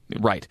own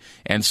right.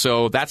 And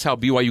so that's how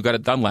BYU got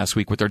it done last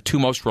week with their 2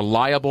 most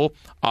reliable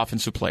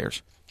offensive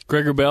players.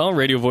 Gregor Bell,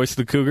 radio voice of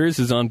the Cougars,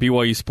 is on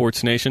BYU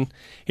Sports Nation.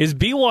 Is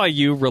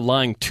BYU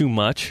relying too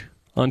much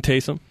on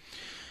Taysom?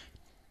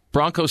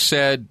 Bronco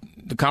said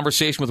the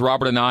conversation with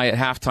Robert and I at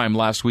halftime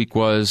last week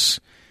was,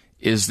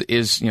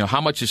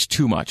 how much is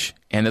too much?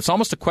 And it's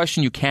almost a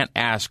question you can't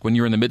ask when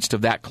you're in the midst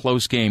of that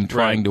close game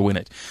trying to win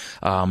it.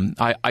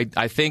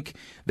 I think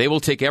they will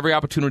take every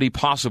opportunity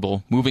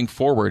possible moving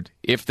forward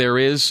if there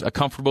is a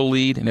comfortable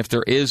lead and if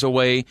there is a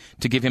way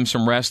to give him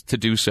some rest to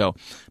do so.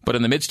 But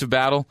in the midst of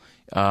battle,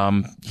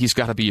 he's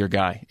got to be your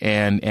guy.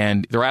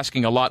 And they're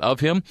asking a lot of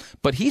him,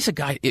 but he's a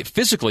guy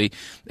physically,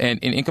 and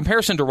in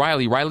comparison to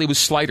Riley was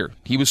slighter.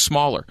 He was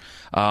smaller.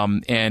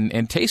 And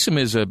Taysom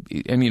is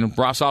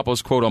Ross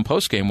Oppo's quote on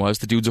postgame was,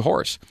 the dude's a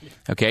horse.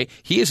 Okay?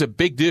 He is a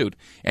big dude,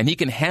 and he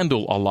can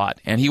handle a lot,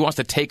 and he wants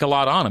to take a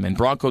lot on him. And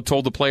Bronco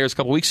told the players a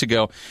couple weeks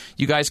ago,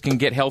 you guys can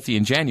get healthy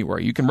in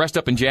January. You can rest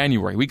up in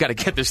January. We got to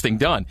get this thing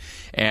done.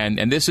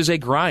 And this is a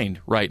grind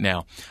right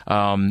now.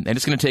 And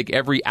it's going to take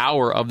every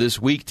hour of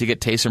this week to get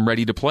Taysom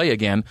ready to play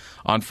again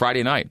on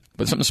Friday night.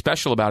 But something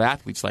special about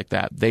athletes like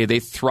that. They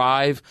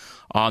thrive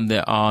on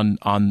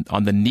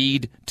the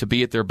need to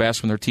be at their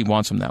best when their team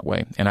wants them that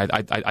way. And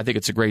I think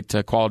it's a great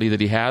quality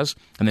that he has.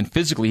 And then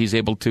physically he's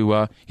able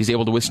to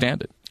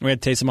withstand it. We had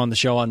Taysom on the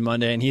show on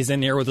Monday, and he's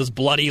in here with his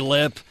bloody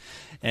lip.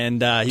 And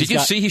did you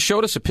see? He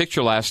showed us a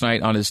picture last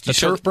night on his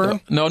turf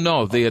burn.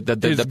 No,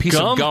 the piece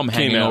of gum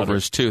hanging over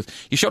his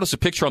tooth. He showed us a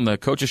picture on the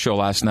coach's show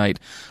last night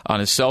on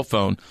his cell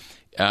phone.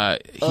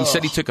 He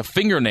said he took a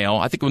fingernail,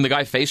 I think when the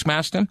guy face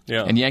masked him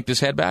and yanked his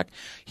head back,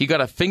 he got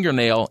a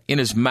fingernail in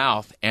his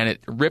mouth and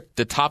it ripped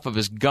the top of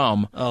his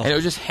gum and it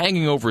was just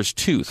hanging over his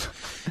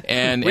tooth.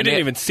 And we didn't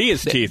even see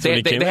his teeth when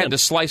he came in. They had to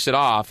slice it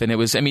off, and it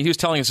was, he was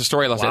telling us a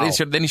story last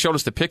night. Then he showed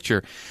us the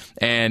picture,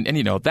 and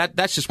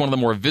that's just one of the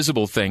more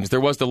visible things. There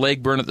was the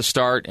leg burn at the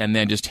start and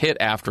then just hit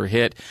after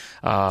hit.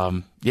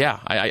 I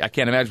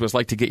can't imagine what it's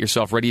like to get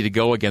yourself ready to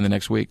go again the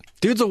next week.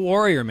 Dude's a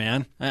warrior,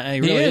 man.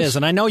 He really is.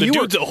 And I know the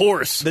dude's a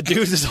horse. The dude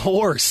is a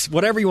horse.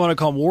 Whatever you want to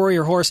call him,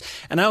 warrior horse.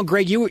 And I know,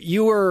 Greg,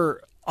 you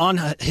were on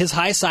his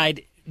high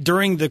side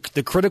during the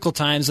critical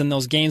times in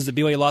those games that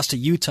BYU lost to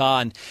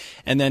Utah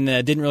and then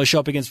didn't really show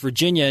up against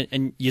Virginia,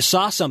 and you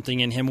saw something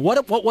in him.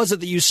 What was it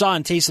that you saw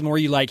in Taysom where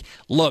you like,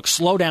 look,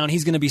 slow down,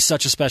 he's going to be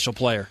such a special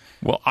player?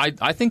 Well,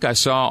 I think I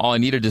saw all I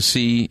needed to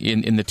see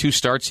in the 2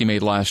 starts he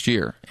made last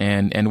year.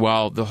 And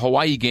while the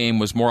Hawaii game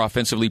was more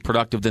offensively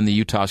productive than the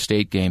Utah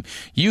State game,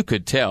 you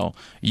could tell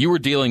you were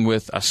dealing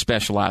with a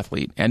special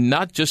athlete and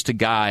not just a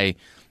guy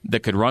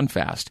that could run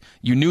fast.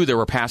 You knew there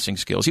were passing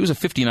skills. He was a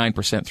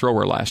 59%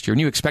 thrower last year, and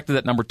you expected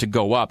that number to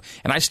go up.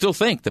 And I still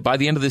think that by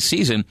the end of this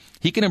season,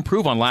 he can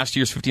improve on last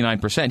year's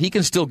 59%. He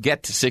can still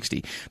get to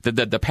 60.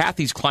 The path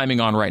he's climbing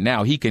on right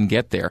now, he can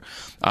get there.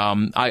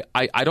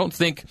 I don't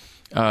think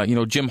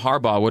Jim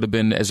Harbaugh would have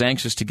been as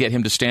anxious to get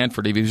him to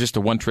Stanford if he was just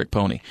a one-trick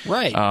pony.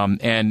 Right.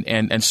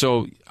 And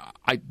so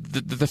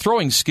the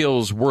throwing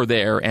skills were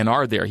there and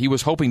are there. He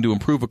was hoping to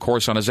improve, of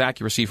course, on his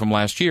accuracy from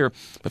last year,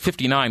 but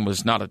 59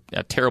 was not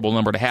a terrible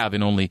number to have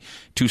in only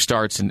 2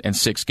 starts and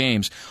 6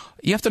 games.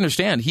 You have to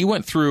understand, he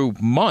went through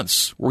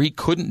months where he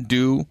couldn't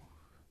do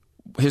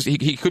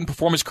he couldn't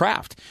perform his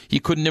craft. He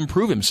couldn't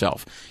improve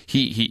himself.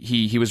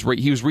 He was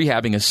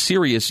rehabbing a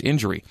serious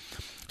injury.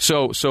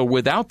 So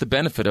without the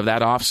benefit of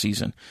that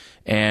offseason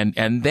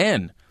and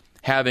then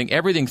having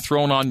everything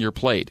thrown on your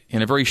plate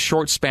in a very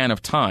short span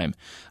of time,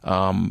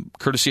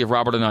 courtesy of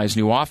Robert and I's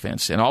new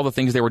offense and all the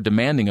things they were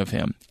demanding of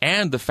him,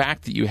 and the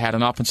fact that you had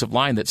an offensive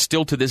line that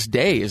still to this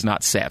day is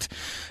not set.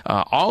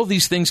 All of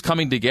these things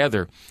coming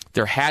together,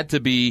 there had to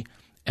be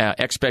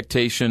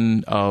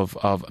expectation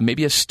of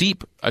maybe a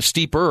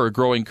steeper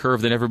growing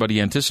curve than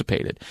everybody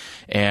anticipated.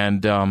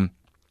 And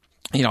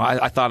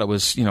I thought it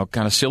was,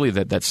 kind of silly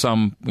that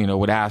some,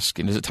 would ask,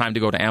 and is it time to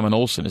go to Ammon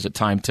Olsen? Is it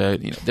time to,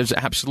 there's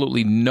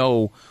absolutely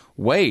no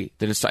way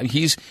that it's time.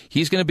 He's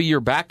going to be your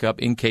backup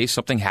in case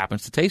something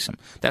happens to Taysom.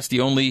 That's the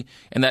only,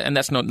 and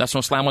that's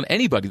no slam on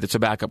anybody that's a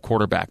backup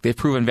quarterback. They've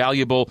proven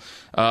valuable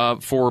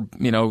for,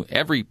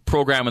 every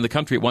program in the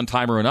country at one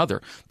time or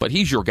another. But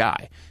he's your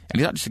guy. And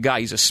he's not just a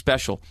guy, he's a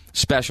special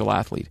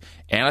athlete.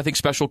 And I think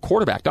special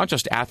quarterback, not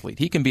just athlete.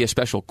 He can be a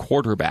special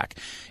quarterback.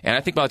 And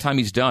I think by the time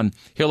he's done,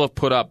 he'll have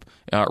put up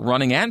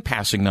running and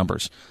passing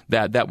numbers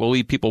that will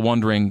leave people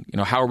wondering,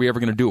 how are we ever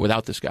going to do it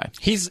without this guy?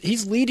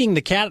 He's leading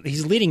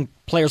he's leading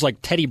players like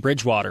Teddy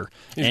Bridgewater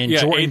and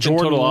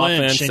Jordan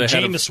Lynch and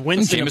Jameis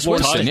Winston,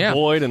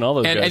 Boyd, and all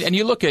those guys. And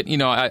you look at,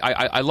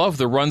 I love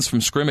the runs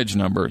from scrimmage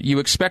number. You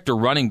expect a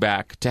running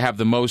back to have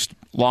the most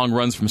long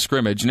runs from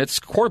scrimmage, and it's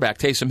quarterback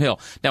Taysom Hill.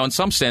 Now, in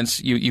some sense,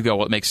 you go,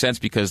 well, it makes sense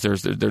because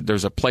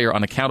there's a player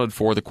unaccounted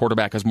for. The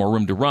quarterback has more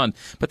room to run.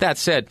 But that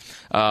said,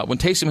 when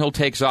Taysom Hill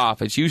takes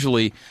off, it's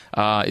usually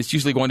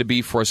going to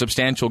be for a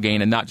substantial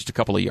gain and not just a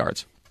couple of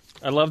yards.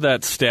 I love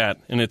that stat,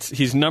 and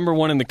he's number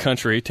one in the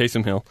country,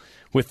 Taysom Hill,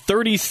 with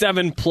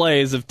 37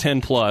 plays of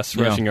 10-plus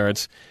rushing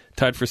yards,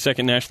 tied for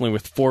second nationally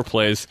with 4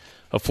 plays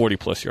of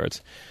 40-plus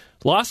yards.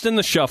 Lost in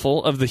the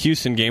shuffle of the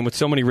Houston game with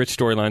so many rich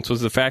storylines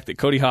was the fact that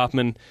Cody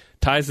Hoffman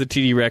ties the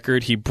TD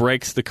record. He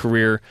breaks the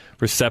career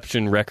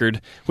reception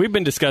record. We've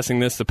been discussing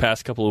this the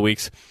past couple of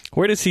weeks.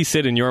 Where does he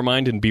sit in your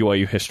mind in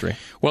BYU history?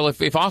 Well,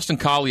 if Austin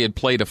Collie had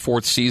played a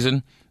 4th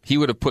season, he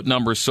would have put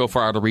numbers so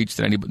far out of reach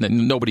that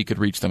nobody could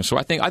reach them. So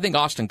I think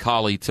Austin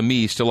Collie, to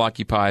me, still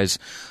occupies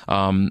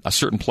a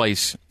certain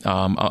place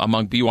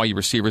among BYU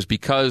receivers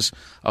because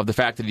of the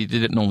fact that he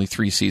did it in only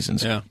 3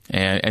 seasons. Yeah.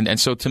 And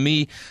so to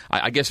me,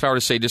 I guess if I were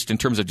to say just in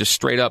terms of just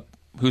straight up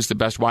who's the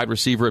best wide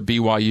receiver at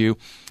BYU,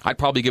 I'd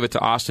probably give it to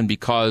Austin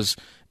because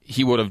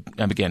he would have,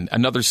 again,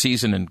 another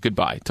season and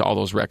goodbye to all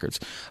those records.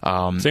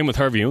 Same with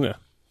Harvey Unga.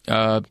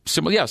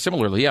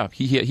 Similarly, yeah.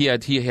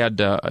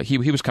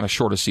 He was kind of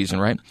short a season,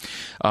 right?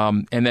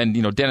 And then,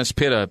 Dennis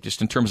Pitta,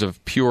 just in terms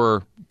of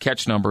pure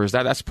catch numbers,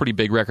 that's a pretty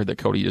big record that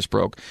Cody just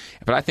broke.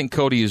 But I think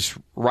Cody is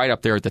right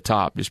up there at the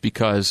top just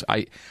because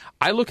I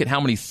look at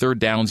how many third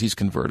downs he's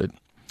converted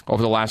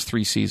over the last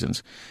 3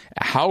 seasons,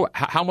 how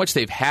much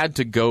they've had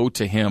to go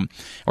to him.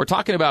 We're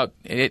talking about,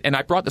 and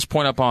I brought this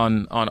point up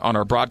on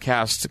our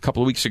broadcast a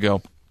couple of weeks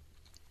ago.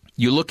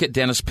 You look at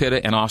Dennis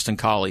Pitta and Austin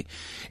Collie,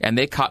 and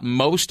they caught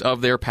most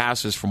of their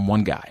passes from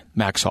one guy,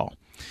 Max Hall.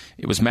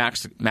 It was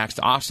Max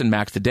to Austin,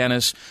 Max to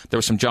Dennis. There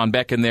was some John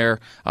Beck in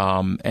there,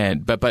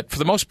 but for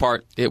the most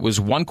part, it was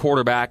one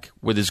quarterback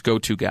with his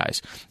go-to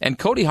guys. And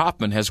Cody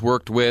Hoffman has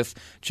worked with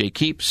Jay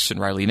Keeps and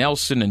Riley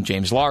Nelson and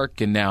James Lark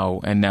and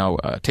now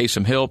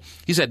Taysom Hill.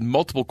 He's had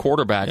multiple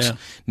quarterbacks,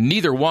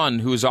 neither one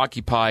who has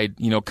occupied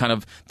kind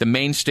of the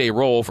mainstay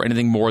role for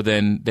anything more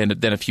than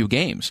a few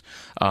games.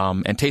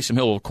 And Taysom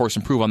Hill will of course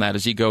improve on that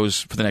as he goes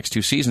for the next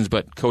 2 seasons,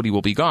 but Cody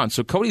will be gone.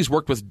 So Cody's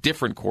worked with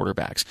different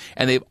quarterbacks,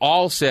 and they've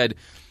all said,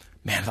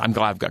 man, I'm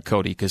glad I've got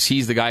Cody because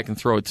he's the guy I can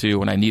throw it to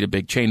when I need a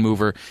big chain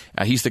mover.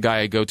 He's the guy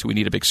I go to when I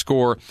need a big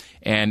score,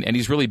 and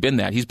he's really been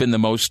that. He's been the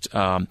most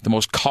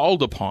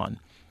called upon,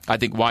 I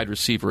think, wide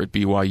receiver at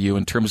BYU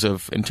in terms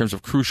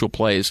of crucial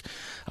plays.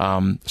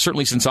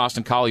 Certainly since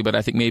Austin Collie, but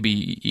I think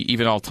maybe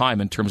even all time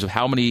in terms of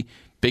how many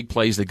big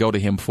plays they go to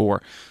him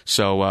for.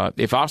 So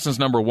if Austin's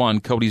number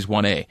 1, Cody's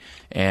 1A,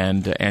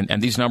 and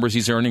these numbers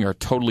he's earning are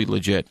totally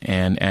legit.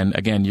 And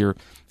again,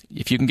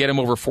 if you can get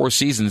him over 4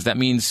 seasons, that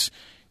means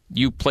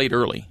you played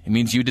early. It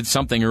means you did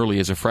something early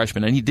as a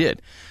freshman, and he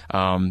did.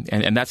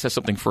 And that says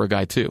something for a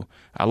guy, too.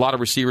 A lot of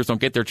receivers don't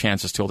get their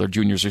chances till they're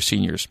juniors or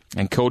seniors.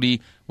 And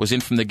Cody was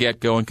in from the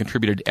get-go and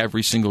contributed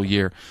every single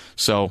year.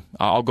 So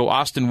I'll go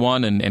Austin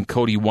 1 and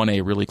Cody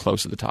 1A really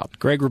close at the top.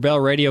 Greg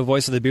Wrubell, radio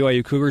voice of the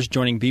BYU Cougars,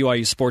 joining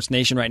BYU Sports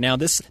Nation right now.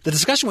 The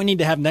discussion we need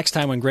to have next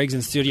time when Greg's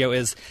in studio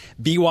is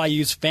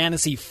BYU's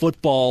fantasy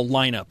football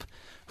lineup.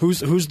 Who's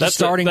the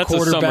starting quarterback?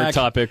 That's a summer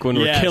topic when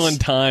we're killing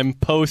time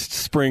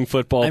post-spring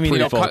football,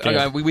 pre-fall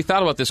game. We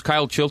thought about this.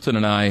 Kyle Chilton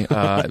and I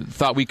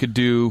thought we could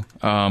do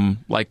a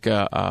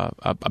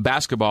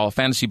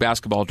fantasy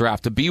basketball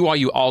draft, a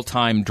BYU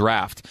all-time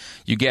draft.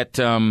 You get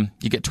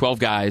 12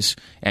 guys,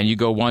 and you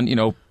go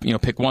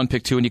pick 1,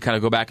 pick 2, and you kind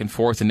of go back and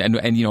forth.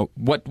 And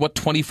what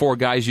 24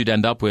 guys you'd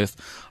end up with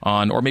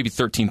on, or maybe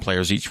 13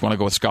 players each want to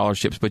go with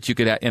scholarships, but you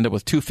could end up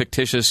with 2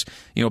 fictitious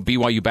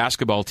BYU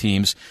basketball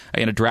teams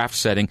in a draft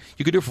setting.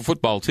 You could do true for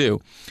football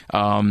too.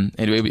 And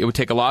it would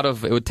take a lot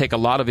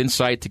of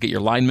insight to get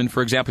your linemen,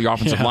 for example, your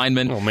offensive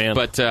linemen. Oh man!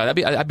 But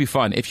that'd be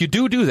fun if you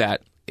do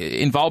that.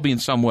 Involve me in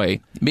some way,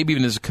 maybe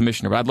even as a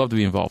commissioner, but I'd love to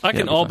be involved. I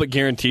can all but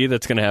guarantee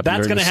that's going to happen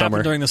during the summer. That's going to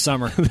happen during the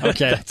summer.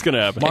 Okay. That's going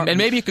to happen. And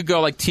maybe you could go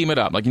like team it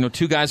up. Like,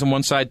 two guys on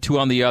one side, two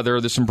on the other.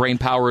 There's some brain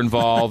power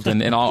involved,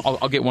 and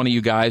I'll get one of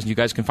you guys, and you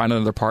guys can find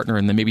another partner,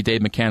 and then maybe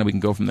Dave McCann, we can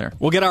go from there.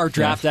 We'll get our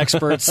draft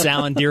experts,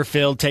 Salen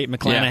Deerfield, Tate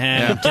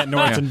McClanahan, Kent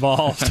North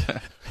involved.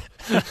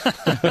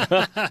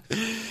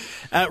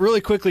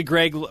 Really quickly,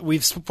 Greg,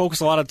 we've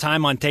focused a lot of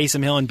time on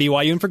Taysom Hill and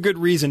BYU, and for good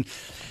reason.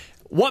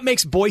 What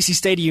makes Boise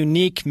State a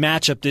unique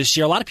matchup this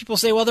year? A lot of people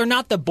say, well, they're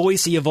not the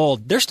Boise of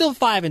old. They're still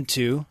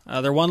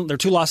 5-2. Their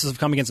 2 losses have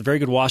come against a very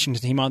good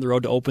Washington team on the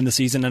road to open the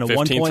season, and a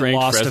 1-point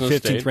loss to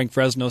 15th-ranked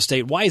Fresno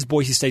State. Why is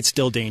Boise State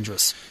still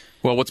dangerous?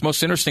 Well, what's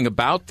most interesting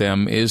about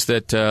them is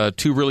that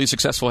 2 really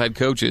successful head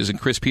coaches, and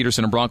Chris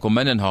Peterson and Bronco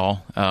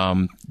Mendenhall,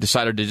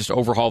 decided to just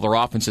overhaul their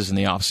offenses in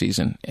the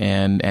offseason.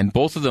 And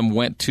both of them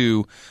went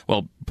to,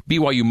 well,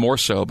 BYU more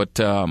so, but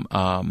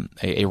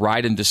a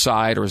ride and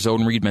decide or a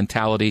zone read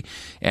mentality.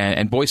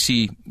 And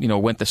Boise,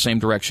 went the same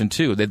direction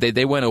too.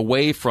 They went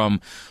away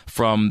from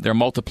their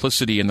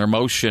multiplicity and their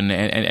motion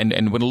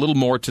and went a little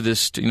more to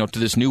this, to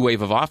this new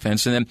wave of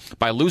offense. And then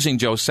by losing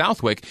Joe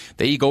Southwick,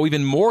 they go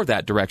even more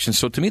that direction.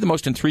 So to me, the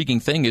most intriguing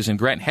thing is in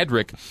Grant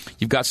Hedrick,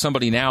 you've got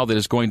somebody now that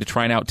is going to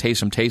try and out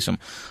Taysom,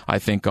 I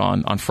think,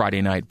 on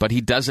Friday night. But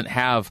he doesn't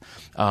have,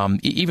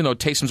 even though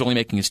Taysom's only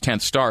making his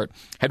 10th start,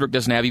 Hedrick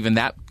doesn't have even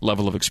that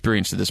level of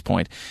experience at this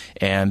point.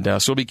 And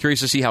so I'll be curious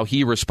to see how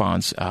he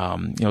responds.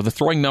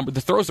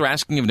 The throws they're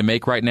asking him to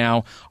make right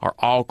now are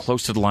all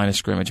close to the line of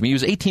scrimmage. I mean, he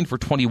was 18 for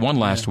 21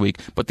 last week,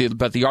 but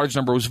the yardage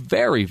number was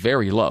very,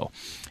 very low.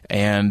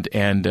 And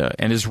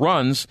his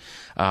runs,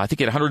 I think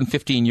he had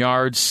 115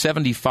 yards,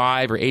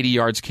 75 or 80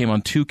 yards came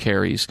on 2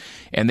 carries,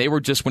 and they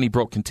were just when he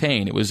broke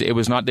contain. It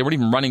was not, they weren't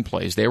even running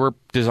plays. They were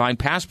designed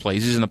pass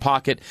plays. He's in the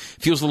pocket,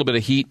 feels a little bit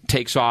of heat,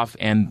 takes off,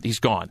 and he's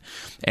gone.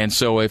 And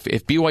so if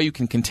BYU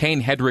can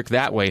contain Hedrick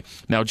that way,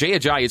 now Jay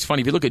Ajayi, it's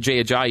funny, if you look at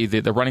Jay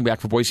Ajayi, the running back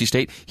for Boise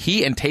State,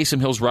 he and Taysom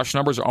Hill's rush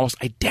numbers are almost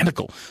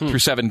identical through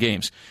 7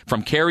 games.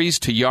 From carries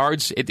to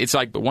yards, it's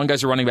like one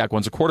guy's a running back,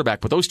 one's a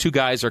quarterback, but those 2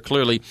 guys are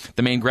clearly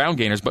the main ground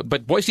gainers.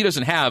 But Boise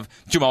doesn't have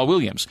Jamal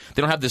Williams.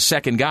 They don't have the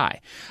second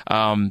guy.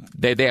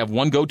 They have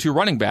one go-to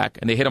running back,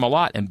 and they hit him a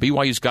lot. And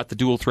BYU's got the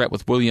dual threat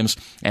with Williams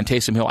and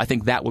Taysom Hill. I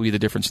think that will be the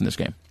difference in this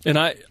game. And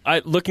I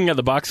looking at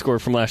the box score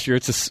from last year,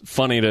 it's just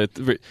funny to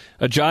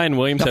Ajayi and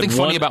Williams. Nothing had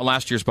funny about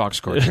last year's box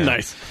score.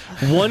 Nice.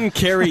 1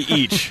 carry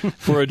each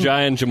for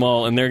Ajayi and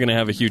Jamal, and they're going to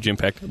have a huge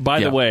impact. By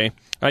the way,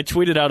 I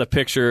tweeted out a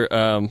picture.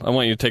 I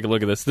want you to take a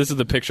look at this. This is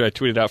the picture I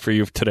tweeted out for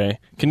you today.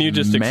 Can you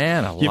just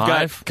Man alive. You've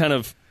got kind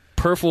of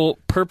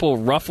purple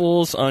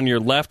ruffles on your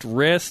left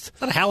wrist. Is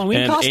that a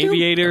Halloween and costume?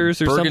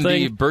 Aviators or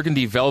something.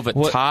 Burgundy velvet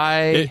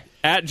tie.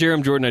 At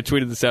Jerem Jordan, I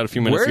tweeted this out a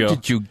few minutes ago. Where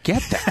did you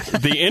get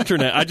that? The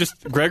internet.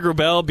 Greg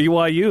Wrubell,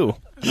 BYU.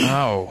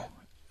 Oh.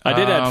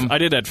 I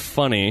did add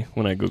funny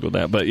when I Googled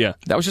that, but yeah.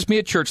 That was just me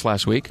at church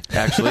last week,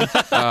 actually.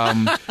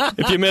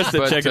 If you missed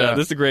it, check it out.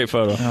 This is a great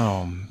photo.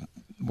 Oh,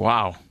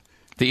 wow.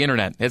 The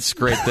internet. It's a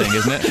great thing,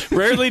 isn't it?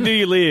 Rarely do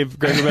you leave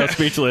Greg Wrubell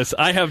speechless.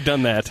 I have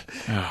done that.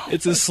 Oh.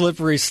 It's a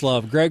slippery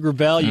slope. Greg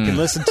Wrubell, you can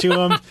listen to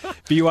him.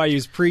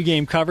 BYU's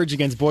pregame coverage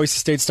against Boise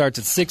State starts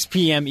at 6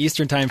 p.m.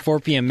 Eastern Time,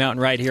 4 p.m.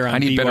 Mountain right here on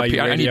BYU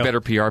Radio. I need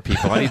better PR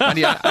people. I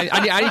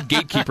need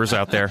gatekeepers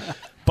out there.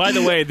 By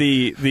the way,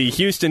 the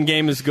Houston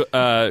game is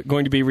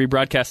going to be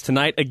rebroadcast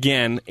tonight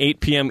again, 8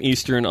 p.m.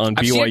 Eastern on BYU TV.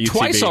 I've seen it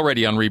twice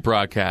already on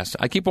rebroadcast.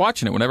 I keep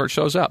watching it whenever it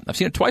shows up. I've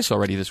seen it twice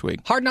already this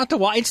week. Hard not to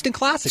watch. Instant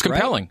classic, It's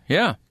compelling, right?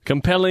 yeah.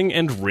 Compelling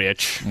and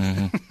rich.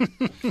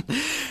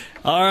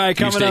 Mm-hmm. All right, you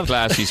coming stay up.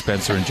 classy,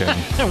 Spencer and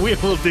Jeremy. We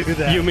will do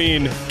that. You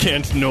mean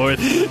Kent North.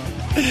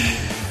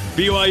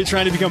 BYU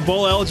trying to become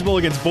bowl eligible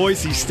against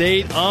Boise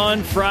State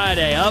on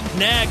Friday. Up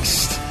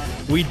next,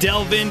 we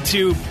delve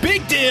into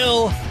Big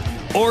Deal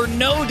or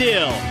No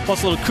Deal,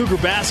 plus a little Cougar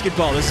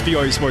basketball. This is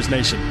BYU Sports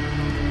Nation.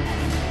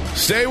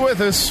 Stay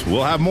with us.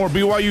 We'll have more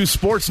BYU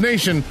Sports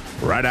Nation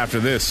right after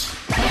this.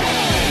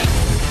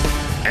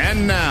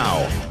 And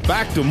now,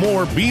 back to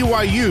more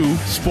BYU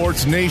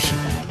Sports Nation.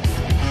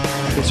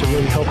 It's a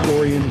really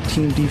help-oriented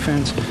team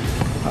defense.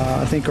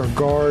 I think our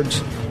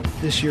guards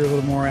this year are a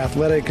little more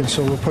athletic, and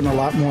so we're putting a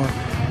lot more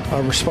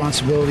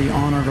responsibility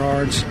on our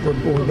guards.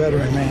 We're better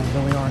in man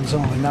than we are in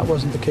zone, and that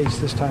wasn't the case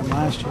this time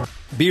last year.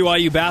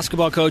 BYU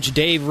basketball coach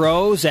Dave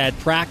Rose at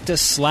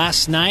practice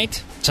last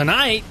night.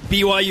 Tonight,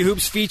 BYU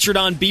Hoops featured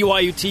on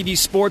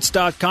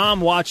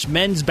BYUTVSports.com. Watch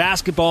men's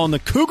basketball in the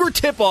Cougar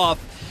tip-off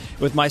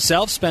with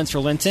myself, Spencer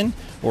Linton,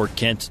 or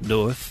Kent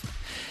North.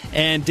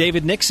 and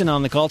David Nixon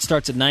on the call. It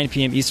starts at 9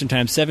 p.m. Eastern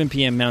Time, 7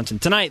 p.m. Mountain.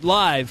 Tonight,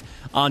 live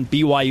on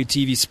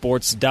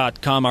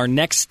BYUTVSports.com. Our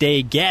next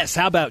day guest,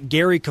 how about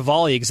Gary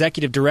Cavalli,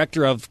 Executive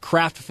Director of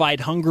Kraft Fight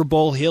Hunger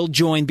Bowl? He'll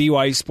join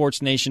BYU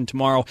Sports Nation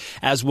tomorrow,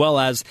 as well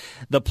as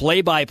the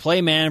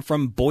play-by-play man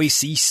from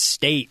Boise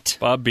State.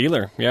 Bob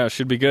Beeler. Yeah,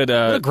 should be good.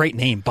 What a great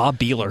name, Bob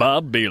Beeler.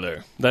 Bob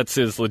Beeler. That's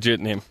his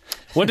legit name.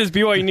 What does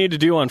BYU need to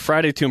do on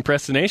Friday to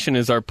impress the nation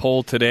is our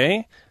poll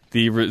today.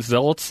 The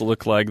results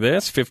look like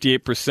this.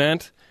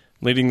 58%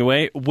 leading the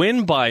way.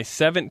 Win by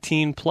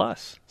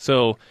 17+.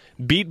 So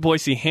beat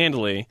Boise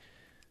handily,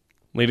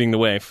 leading the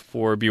way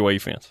for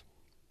BYU fans.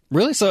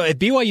 Really? So if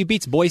BYU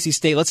beats Boise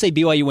State, let's say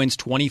BYU wins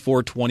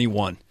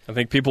 24-21. I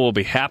think people will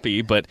be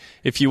happy, but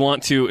if you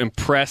want to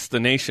impress the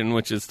nation,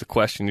 which is the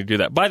question, you do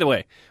that. By the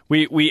way,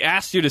 we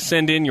asked you to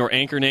send in your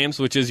anchor names,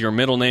 which is your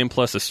middle name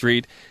plus a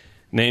street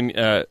name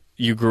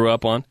you grew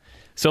up on.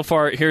 So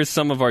far, here's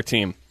some of our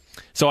team.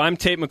 So I'm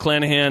Tate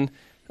McClanahan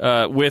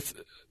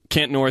with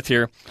Kent North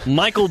here.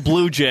 Michael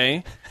Blue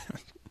Jay,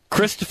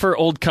 Christopher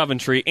Old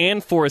Coventry,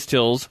 and Forest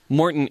Hills,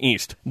 Morton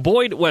East.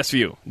 Boyd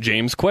Westview,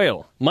 James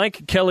Quayle,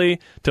 Mike Kelly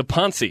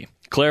Taponsi,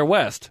 Claire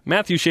West,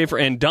 Matthew Schaefer,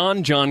 and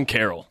Don John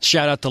Carroll.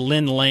 Shout out to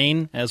Lynn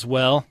Lane as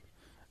well.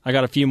 I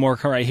got a few more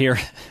right here.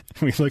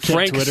 We look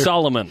Frank at Twitter.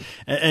 Solomon.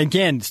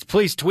 Again,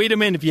 please tweet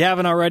them in if you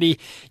haven't already.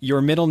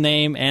 Your middle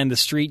name and the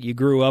street you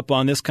grew up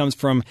on. This comes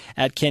from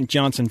at Kent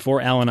Johnson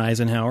for Alan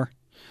Eisenhower.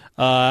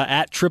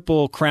 At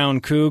Triple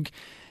Crown Coug.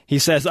 He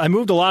says, I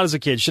moved a lot as a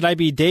kid. Should I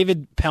be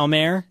David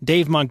Palmer,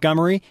 Dave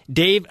Montgomery,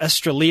 Dave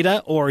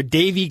Estrelita, or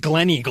Davey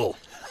Gleneagle?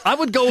 I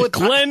would go with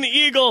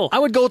Gleneagle. I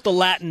would go with the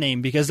Latin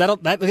name because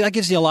that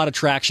gives you a lot of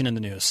traction in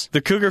the news. The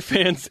Cougar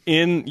fans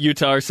in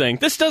Utah are saying,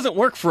 this doesn't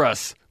work for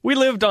us. We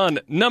lived on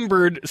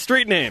numbered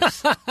street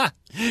names.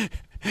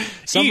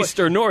 East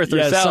or north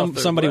or south.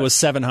 Somebody was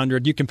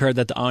 700. You compared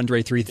that to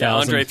Andre 3000. Yeah,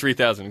 Andre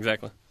 3000,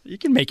 exactly. You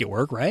can make it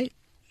work, right?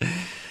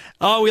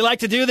 Oh, we like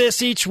to do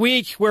this each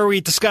week where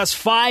we discuss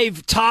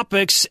 5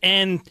 topics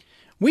and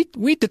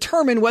we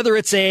determine whether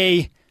it's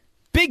a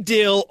big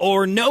deal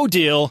or no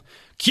deal.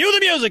 Cue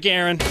the music,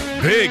 Aaron.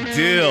 Big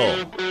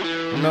deal.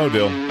 No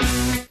deal.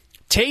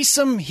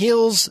 Taysom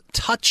Hill's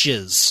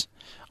touches.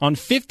 On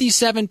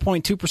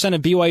 57.2%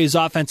 of BYU's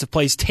offensive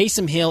plays,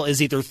 Taysom Hill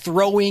is either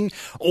throwing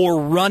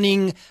or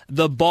running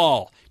the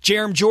ball.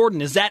 Jerem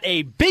Jordan, is that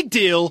a big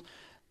deal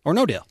or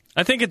no deal?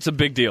 I think it's a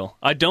big deal.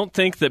 I don't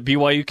think that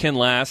BYU can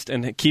last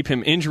and keep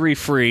him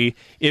injury-free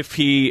if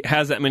he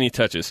has that many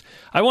touches.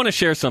 I want to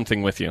share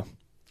something with you.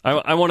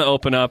 I want to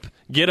open up,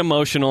 get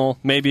emotional,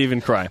 maybe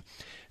even cry.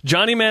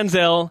 Johnny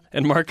Manziel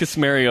and Marcus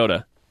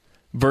Mariota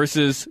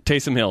versus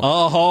Taysom Hill.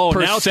 Oh,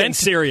 now it's getting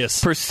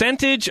serious.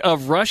 Percentage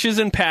of rushes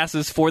and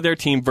passes for their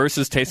team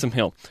versus Taysom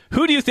Hill.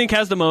 Who do you think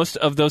has the most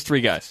of those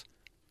 3 guys?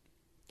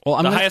 Well,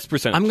 highest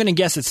percentage. I'm going to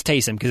guess it's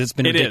Taysom because it's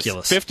been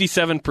ridiculous. It is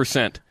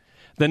 57%.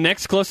 The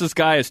next closest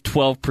guy is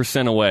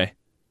 12% away.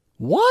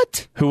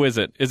 What? Who is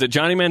it? Is it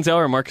Johnny Manziel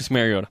or Marcus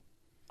Mariota?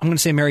 I'm going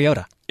to say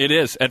Mariota. It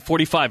is at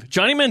 45.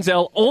 Johnny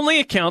Manziel only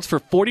accounts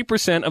for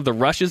 40% of the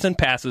rushes and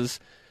passes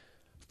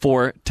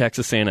for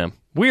Texas A&M.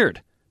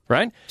 Weird,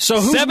 right? So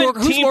who's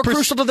more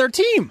crucial to their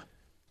team?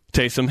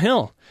 Taysom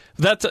Hill.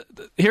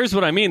 Here's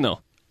what I mean,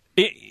 though.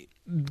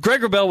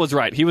 Greg Wrubell was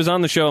right. He was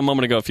on the show a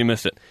moment ago if you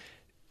missed it.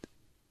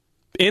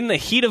 In the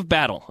heat of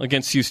battle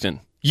against Houston,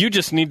 you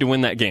just need to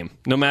win that game,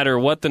 no matter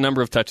what the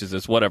number of touches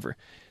is, whatever.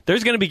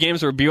 There's going to be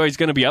games where BYU's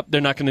going to be up. They're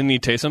not going to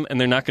need Taysom, and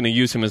they're not going to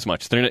use him as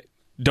much.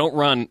 Don't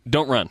run.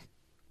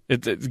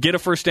 Get a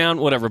first down,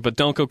 whatever, but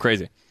don't go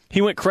crazy.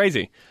 He went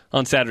crazy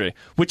on Saturday,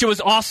 which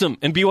was awesome,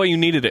 and BYU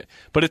needed it.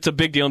 But it's a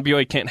big deal, and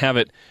BYU can't have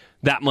it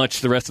that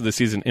much the rest of the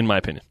season, in my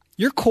opinion.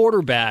 Your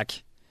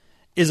quarterback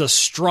is a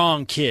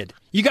strong kid.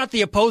 You got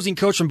the opposing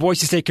coach from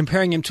Boise State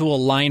comparing him to a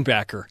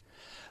linebacker.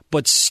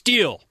 But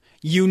still,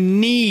 you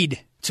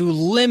need to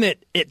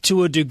limit it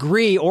to a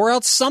degree, or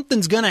else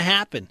something's going to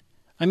happen.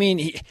 I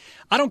mean,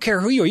 I don't care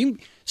who you are.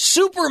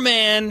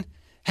 Superman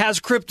has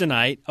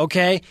kryptonite,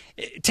 okay?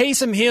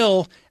 Taysom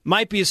Hill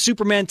might be a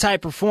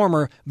Superman-type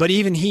performer, but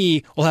even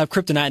he will have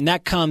kryptonite, and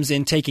that comes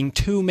in taking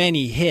too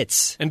many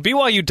hits. And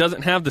BYU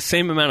doesn't have the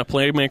same amount of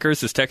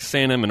playmakers as Texas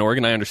A&M and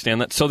Oregon. I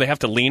understand that, so they have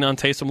to lean on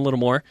Taysom a little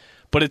more.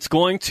 But it's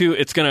going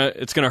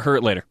to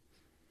hurt later.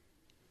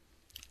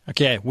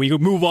 Okay, we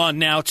move on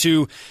now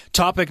to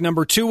topic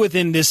number 2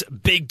 within this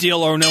big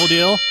deal or no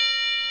deal.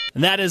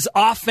 And that is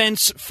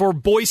offense for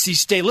Boise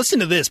State. Listen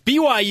to this.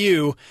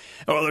 BYU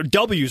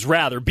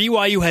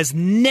has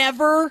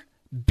never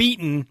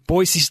beaten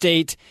Boise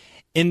State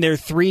in their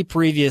 3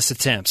 previous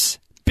attempts.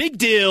 Big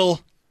deal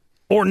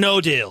or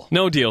no deal?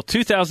 No deal.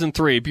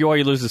 2003,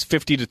 BYU loses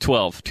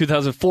 50-12.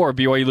 2004,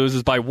 BYU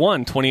loses by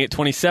 1,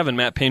 28-27.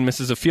 Matt Payne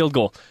misses a field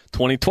goal.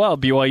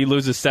 2012, BYU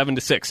loses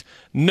 7-6.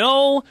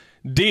 No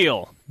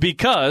deal,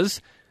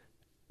 because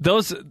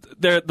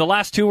the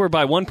last 2 were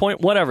by 1 point,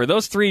 whatever.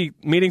 Those 3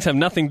 meetings have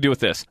nothing to do with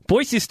this.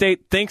 Boise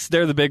State thinks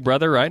they're the big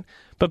brother, right?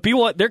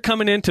 But they're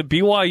coming into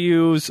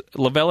BYU's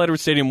LaVell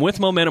Edwards Stadium with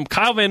momentum.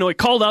 Kyle Van Noy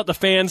called out the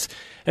fans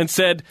and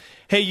said,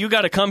 hey, you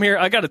got to come here.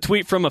 I got a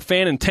tweet from a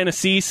fan in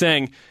Tennessee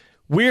saying,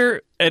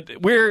 we're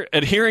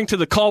adhering to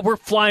the call. We're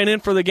flying in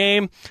for the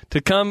game to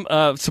come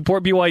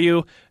support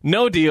BYU.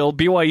 No deal.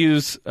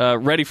 BYU's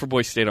ready for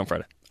Boise State on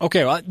Friday.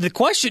 Okay, well, the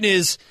question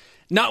is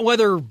not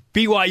whether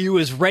BYU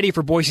is ready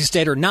for Boise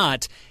State or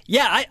not.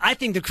 Yeah, I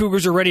think the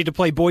Cougars are ready to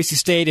play Boise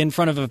State in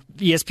front of an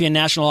ESPN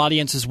national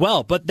audience as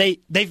well, but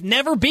they've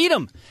never beat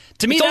them.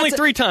 To me, it's only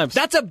 3 times.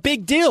 That's a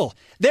big deal.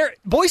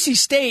 Boise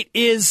State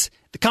is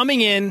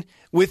coming in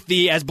with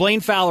the, as Blaine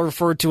Fowler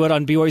referred to it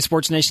on BYU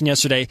Sports Nation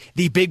yesterday,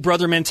 the big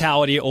brother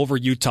mentality over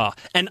Utah.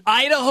 An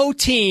Idaho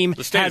team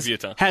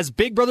has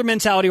big brother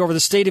mentality over the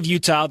state of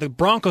Utah. The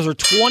Broncos are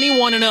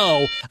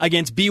 21-0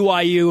 against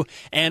BYU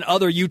and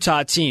other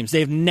Utah teams.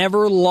 They've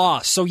never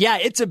lost. So yeah,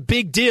 it's a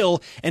big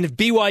deal, and if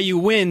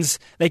BYU wins,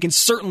 they can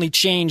certainly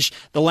change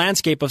the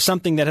landscape of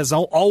something that has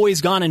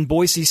always gone in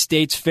Boise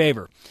State's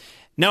favor.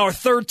 Now, our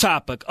third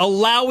topic,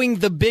 allowing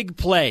the big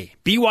play.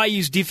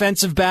 BYU's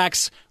defensive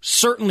backs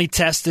certainly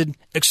tested,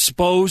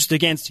 exposed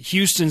against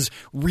Houston's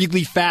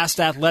really fast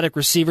athletic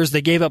receivers.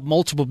 They gave up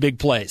multiple big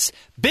plays.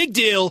 Big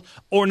deal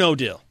or no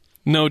deal?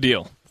 No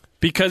deal.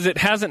 Because it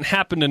hasn't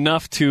happened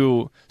enough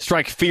to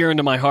strike fear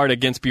into my heart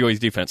against BYU's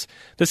defense.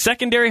 The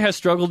secondary has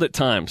struggled at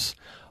times,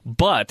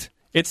 but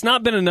it's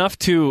not been enough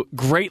to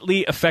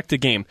greatly affect the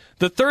game.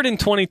 The 3rd and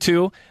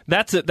 22,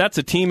 that's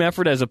a team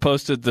effort as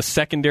opposed to the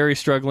secondary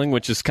struggling,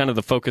 which is kind of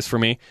the focus for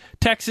me.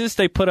 Texas,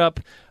 they put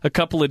up a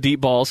couple of deep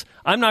balls.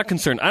 I'm not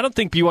concerned. I don't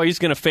think BYU is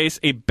going to face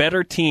a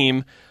better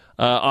team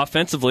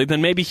offensively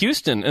than maybe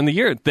Houston in the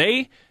year.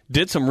 They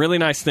did some really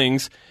nice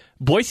things.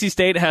 Boise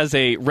State has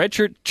a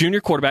redshirt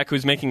junior quarterback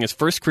who's making his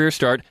first career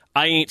start.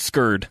 I ain't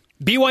scared.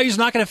 BYU's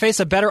not going to face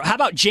a better... How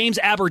about James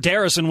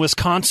Aberderis in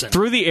Wisconsin?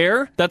 Through the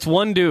air, that's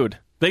one dude.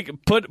 They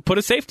put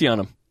a safety on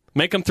him.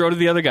 Make him throw to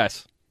the other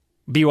guys.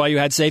 BYU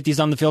had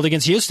safeties on the field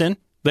against Houston.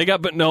 They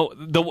got, but no,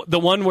 the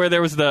one where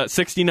there was the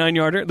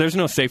 69-yarder, there's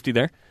no safety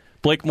there.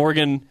 Blake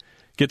Morgan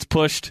gets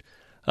pushed.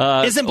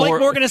 Isn't Blake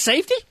Morgan a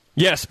safety?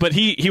 Yes, but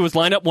he was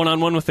lined up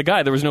one-on-one with the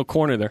guy. There was no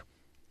corner there.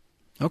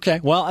 Okay,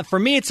 well, for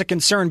me, it's a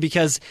concern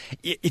because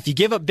if you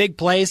give up big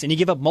plays and you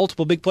give up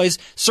multiple big plays,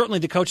 certainly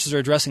the coaches are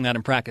addressing that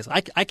in practice.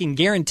 I can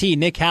guarantee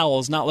Nick Howell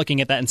is not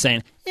looking at that and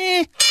saying,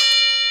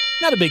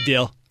 not a big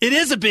deal. It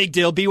is a big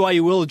deal.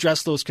 BYU will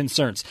address those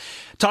concerns.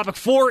 Topic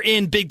 4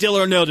 in Big Deal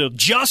or No Deal.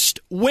 Just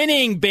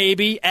winning,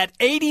 baby. At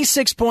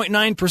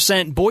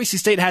 86.9%, Boise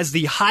State has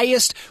the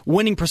highest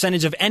winning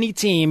percentage of any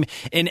team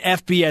in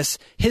FBS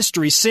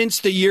history since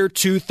the year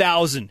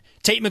 2000.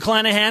 Tate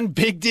McClanahan,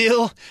 big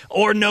deal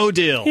or no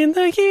deal? In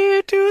the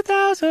year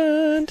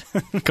 2000.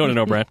 Conan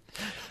O'Brien.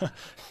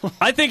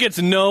 I think it's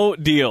no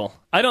deal.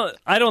 I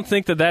don't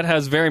think that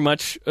has very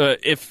much,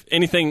 if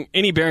anything,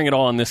 any bearing at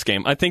all on this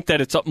game. I think that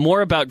it's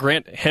more about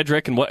Grant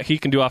Hedrick and what he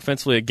can do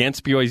offensively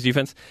against BYU's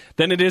defense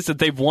than it is that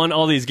they've won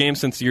all these games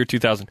since the year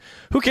 2000.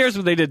 Who cares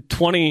what they did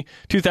 2000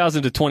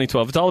 to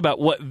 2012? It's all about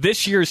what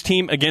this year's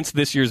team against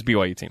this year's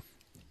BYU team.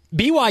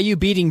 BYU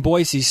beating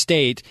Boise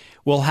State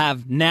will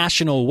have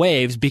national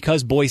waves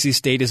because Boise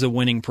State is a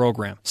winning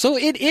program. So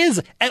it is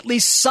at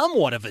least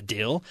somewhat of a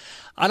deal.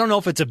 I don't know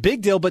if it's a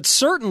big deal, but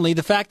certainly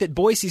the fact that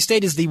Boise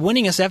State is the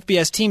winningest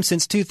FBS team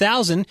since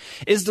 2000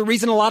 is the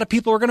reason a lot of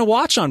people are going to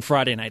watch on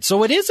Friday night.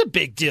 So it is a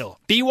big deal.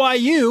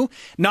 BYU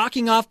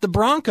knocking off the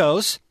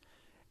Broncos.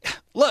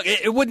 Look,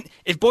 it wouldn't.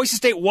 If Boise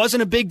State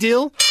wasn't a big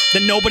deal,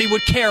 then nobody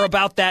would care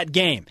about that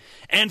game.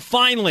 And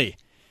finally,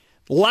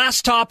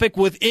 last topic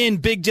within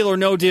Big Deal or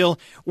No Deal,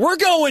 we're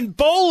going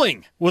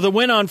bowling. With a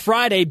win on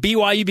Friday,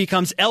 BYU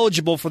becomes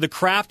eligible for the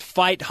Kraft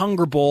Fight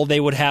Hunger Bowl. They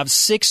would have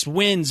 6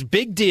 wins.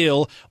 Big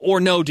deal or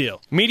no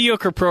deal?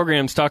 Mediocre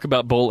programs talk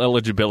about bowl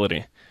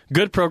eligibility.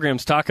 Good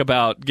programs talk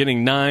about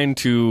getting 9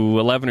 to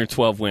 11 or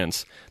 12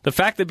 wins. The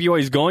fact that BYU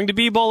is going to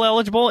be bowl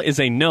eligible is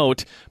a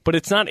note, but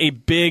it's not a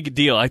big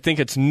deal. I think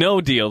it's no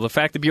deal. The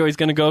fact that BYU is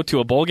going to go to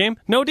a bowl game,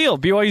 no deal.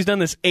 BYU's done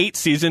this 8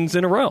 seasons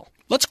in a row.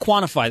 Let's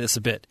quantify this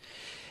a bit.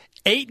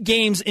 8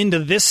 games into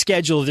this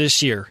schedule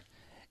this year,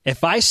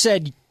 if I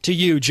said to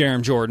you,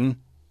 Jerem Jordan,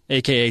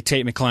 a.k.a.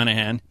 Tate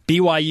McClanahan,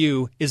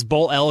 BYU is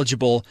bowl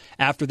eligible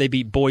after they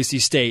beat Boise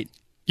State,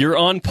 you're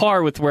on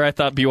par with where I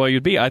thought BYU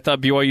would be. I thought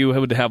BYU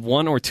would have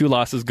 1 or 2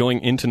 losses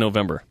going into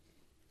November.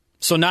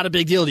 So not a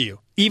big deal to you?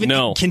 Even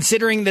no.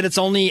 Considering that it's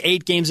only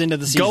 8 games into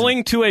the season?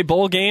 Going to a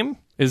bowl game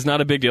is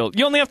not a big deal.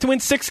 You only have to win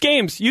 6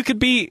 games. You could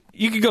go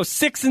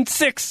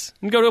 6-6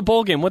 and go to a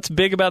bowl game. What's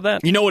big about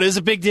that? You know what is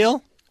a big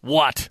deal?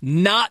 What?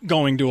 Not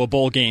going to a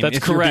bowl game. That's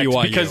correct,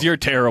 because you're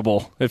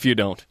terrible if you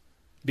don't.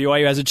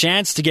 BYU has a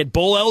chance to get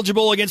bowl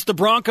eligible against the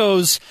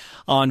Broncos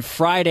on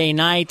Friday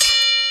night.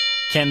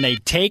 Can they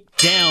take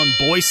down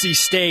Boise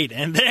State?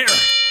 And there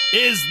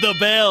is the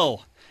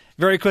bell.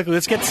 Very quickly,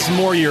 let's get to some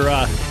more of your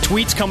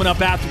tweets coming up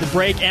after the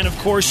break, and of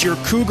course your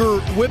Cougar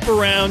whip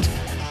around.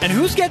 And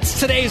who gets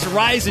today's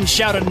Rise and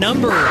Shout? A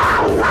number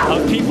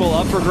of people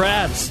up for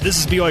grabs. This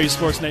is BYU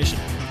Sports Nation.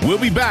 We'll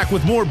be back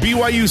with more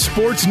BYU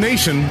Sports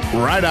Nation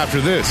right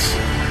after this.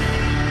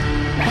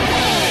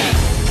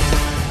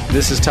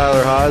 This is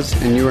Tyler Haas,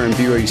 and you are in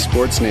BYU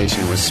Sports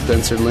Nation with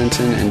Spencer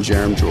Linton and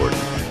Jerem Jordan.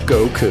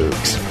 Go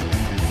Cougs.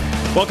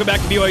 Welcome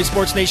back to BYU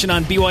Sports Nation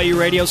on BYU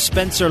Radio.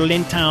 Spencer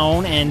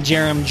Linton and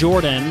Jerem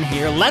Jordan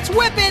here. Let's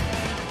whip it!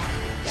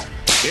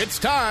 It's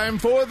time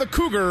for the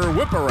Cougar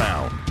Whip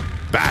Around.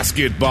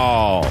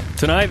 Basketball.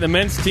 Tonight, the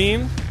men's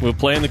team will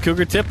play in the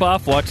Cougar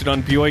Tip-Off. Watch it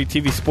on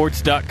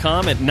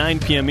BYUTVSports.com at 9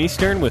 p.m.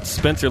 Eastern with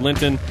Spencer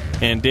Linton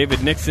and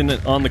David Nixon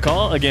on the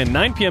call. Again,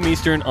 9 p.m.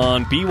 Eastern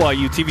on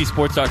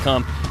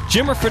BYUTVSports.com.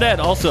 Jimmer Fredette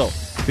also.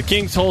 The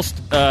Kings host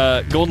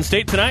Golden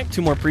State tonight.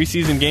 2 more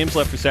preseason games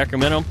left for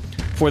Sacramento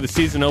before the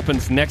season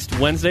opens next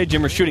Wednesday.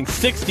 Jimmer shooting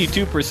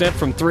 62%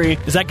 from 3.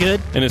 Is that good?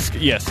 And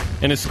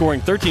is scoring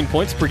 13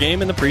 points per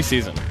game in the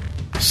preseason.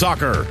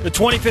 Soccer. The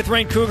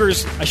 25th-ranked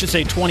Cougars, I should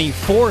say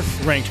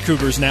 24th-ranked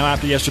Cougars now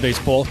after yesterday's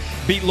poll,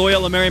 beat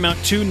Loyola Marymount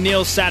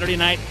 2-0 Saturday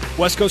night.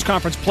 West Coast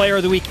Conference Player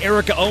of the Week,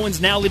 Erica Owens,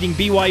 now leading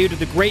BYU to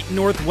the Great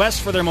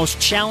Northwest for their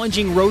most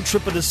challenging road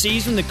trip of the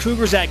season. The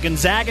Cougars at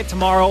Gonzaga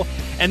tomorrow,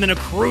 and then a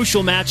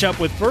crucial matchup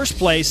with first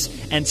place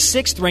and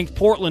 6th-ranked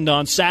Portland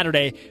on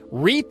Saturday.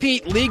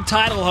 Repeat league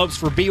title hopes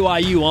for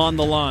BYU on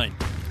the line.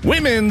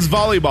 Women's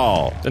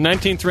volleyball. The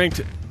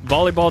 19th-ranked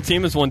volleyball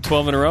team has won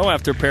 12 in a row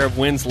after a pair of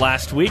wins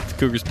last week. The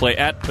Cougars play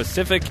at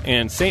Pacific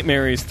and St.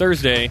 Mary's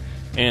Thursday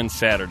and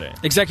Saturday.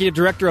 Executive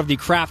Director of the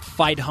Kraft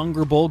Fight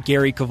Hunger Bowl,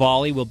 Gary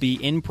Cavalli, will be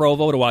in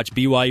Provo to watch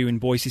BYU in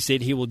Boise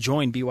State. He will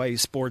join BYU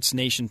Sports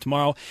Nation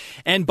tomorrow.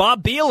 And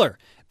Bob Beeler,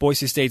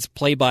 Boise State's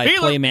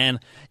play-by-play man,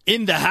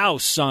 in the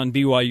house on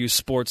BYU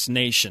Sports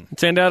Nation.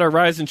 Send out our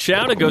Rise and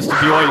Shout. It goes to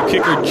BYU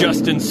kicker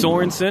Justin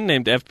Sorensen,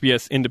 named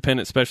FBS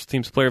Independent Special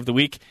Teams Player of the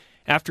Week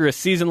after a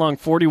season-long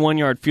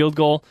 41-yard field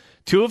goal.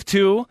 2 of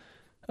 2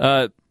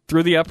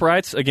 through the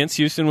uprights against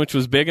Houston, which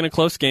was big in a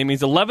close game.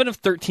 He's 11 of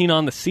 13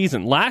 on the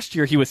season. Last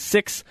year, he was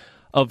 6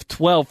 of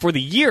 12 for the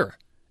year,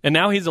 and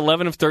now he's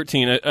 11 of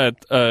 13.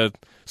 A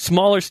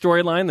smaller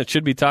storyline that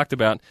should be talked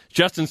about.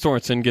 Justin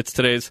Sorensen gets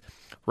today's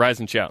Rise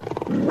and Shout.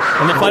 And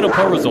the final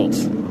poll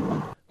results.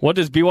 What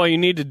does BYU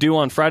need to do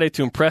on Friday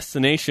to impress the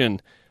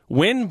nation?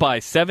 Win by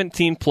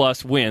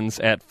 17-plus wins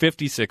at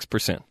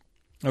 56%.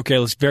 Okay,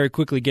 let's very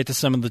quickly get to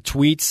some of the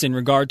tweets in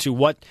regard to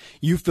what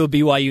you feel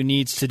BYU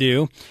needs to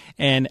do.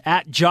 And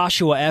at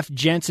Joshua F.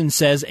 Jensen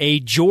says, a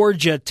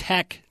Georgia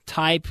Tech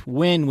type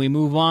win. We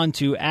move on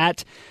to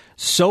at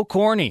So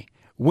Corny.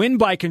 Win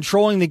by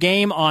controlling the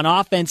game on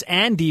offense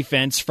and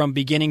defense from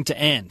beginning to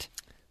end.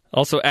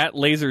 Also at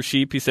Laser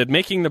Sheep, he said,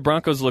 making the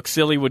Broncos look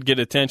silly would get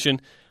attention.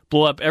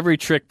 Blow up every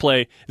trick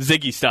play,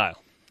 Ziggy style.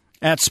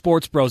 At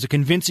Sports Bros, a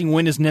convincing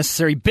win is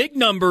necessary. Big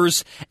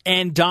numbers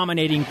and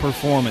dominating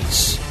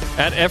performance.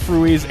 At F.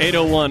 Ruiz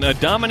 801, a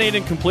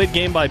dominating complete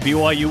game by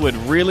BYU would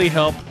really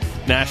help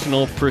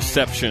national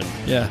perception.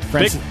 Yeah.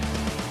 Big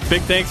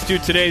thanks to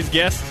today's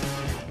guests,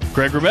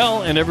 Greg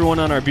Wrubell, and everyone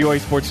on our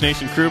BYU Sports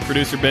Nation crew,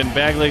 producer Ben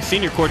Bagley,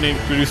 senior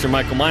coordinating producer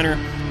Michael Miner,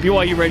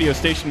 BYU radio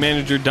station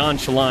manager Don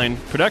Shaline,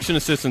 production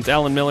assistants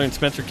Alan Miller and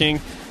Spencer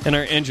King, and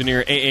our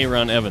engineer A.A.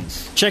 Ron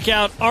Evans. Check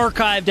out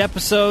archived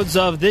episodes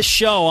of this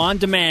show on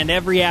demand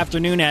every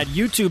afternoon at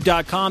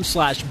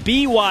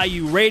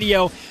youtube.com/BYU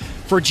Radio.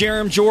 For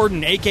Jerem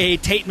Jordan, a.k.a.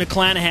 Tate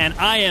McClanahan,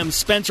 I am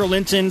Spencer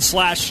Linton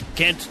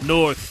 /Kent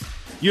North.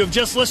 You have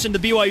just listened to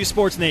BYU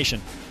Sports Nation.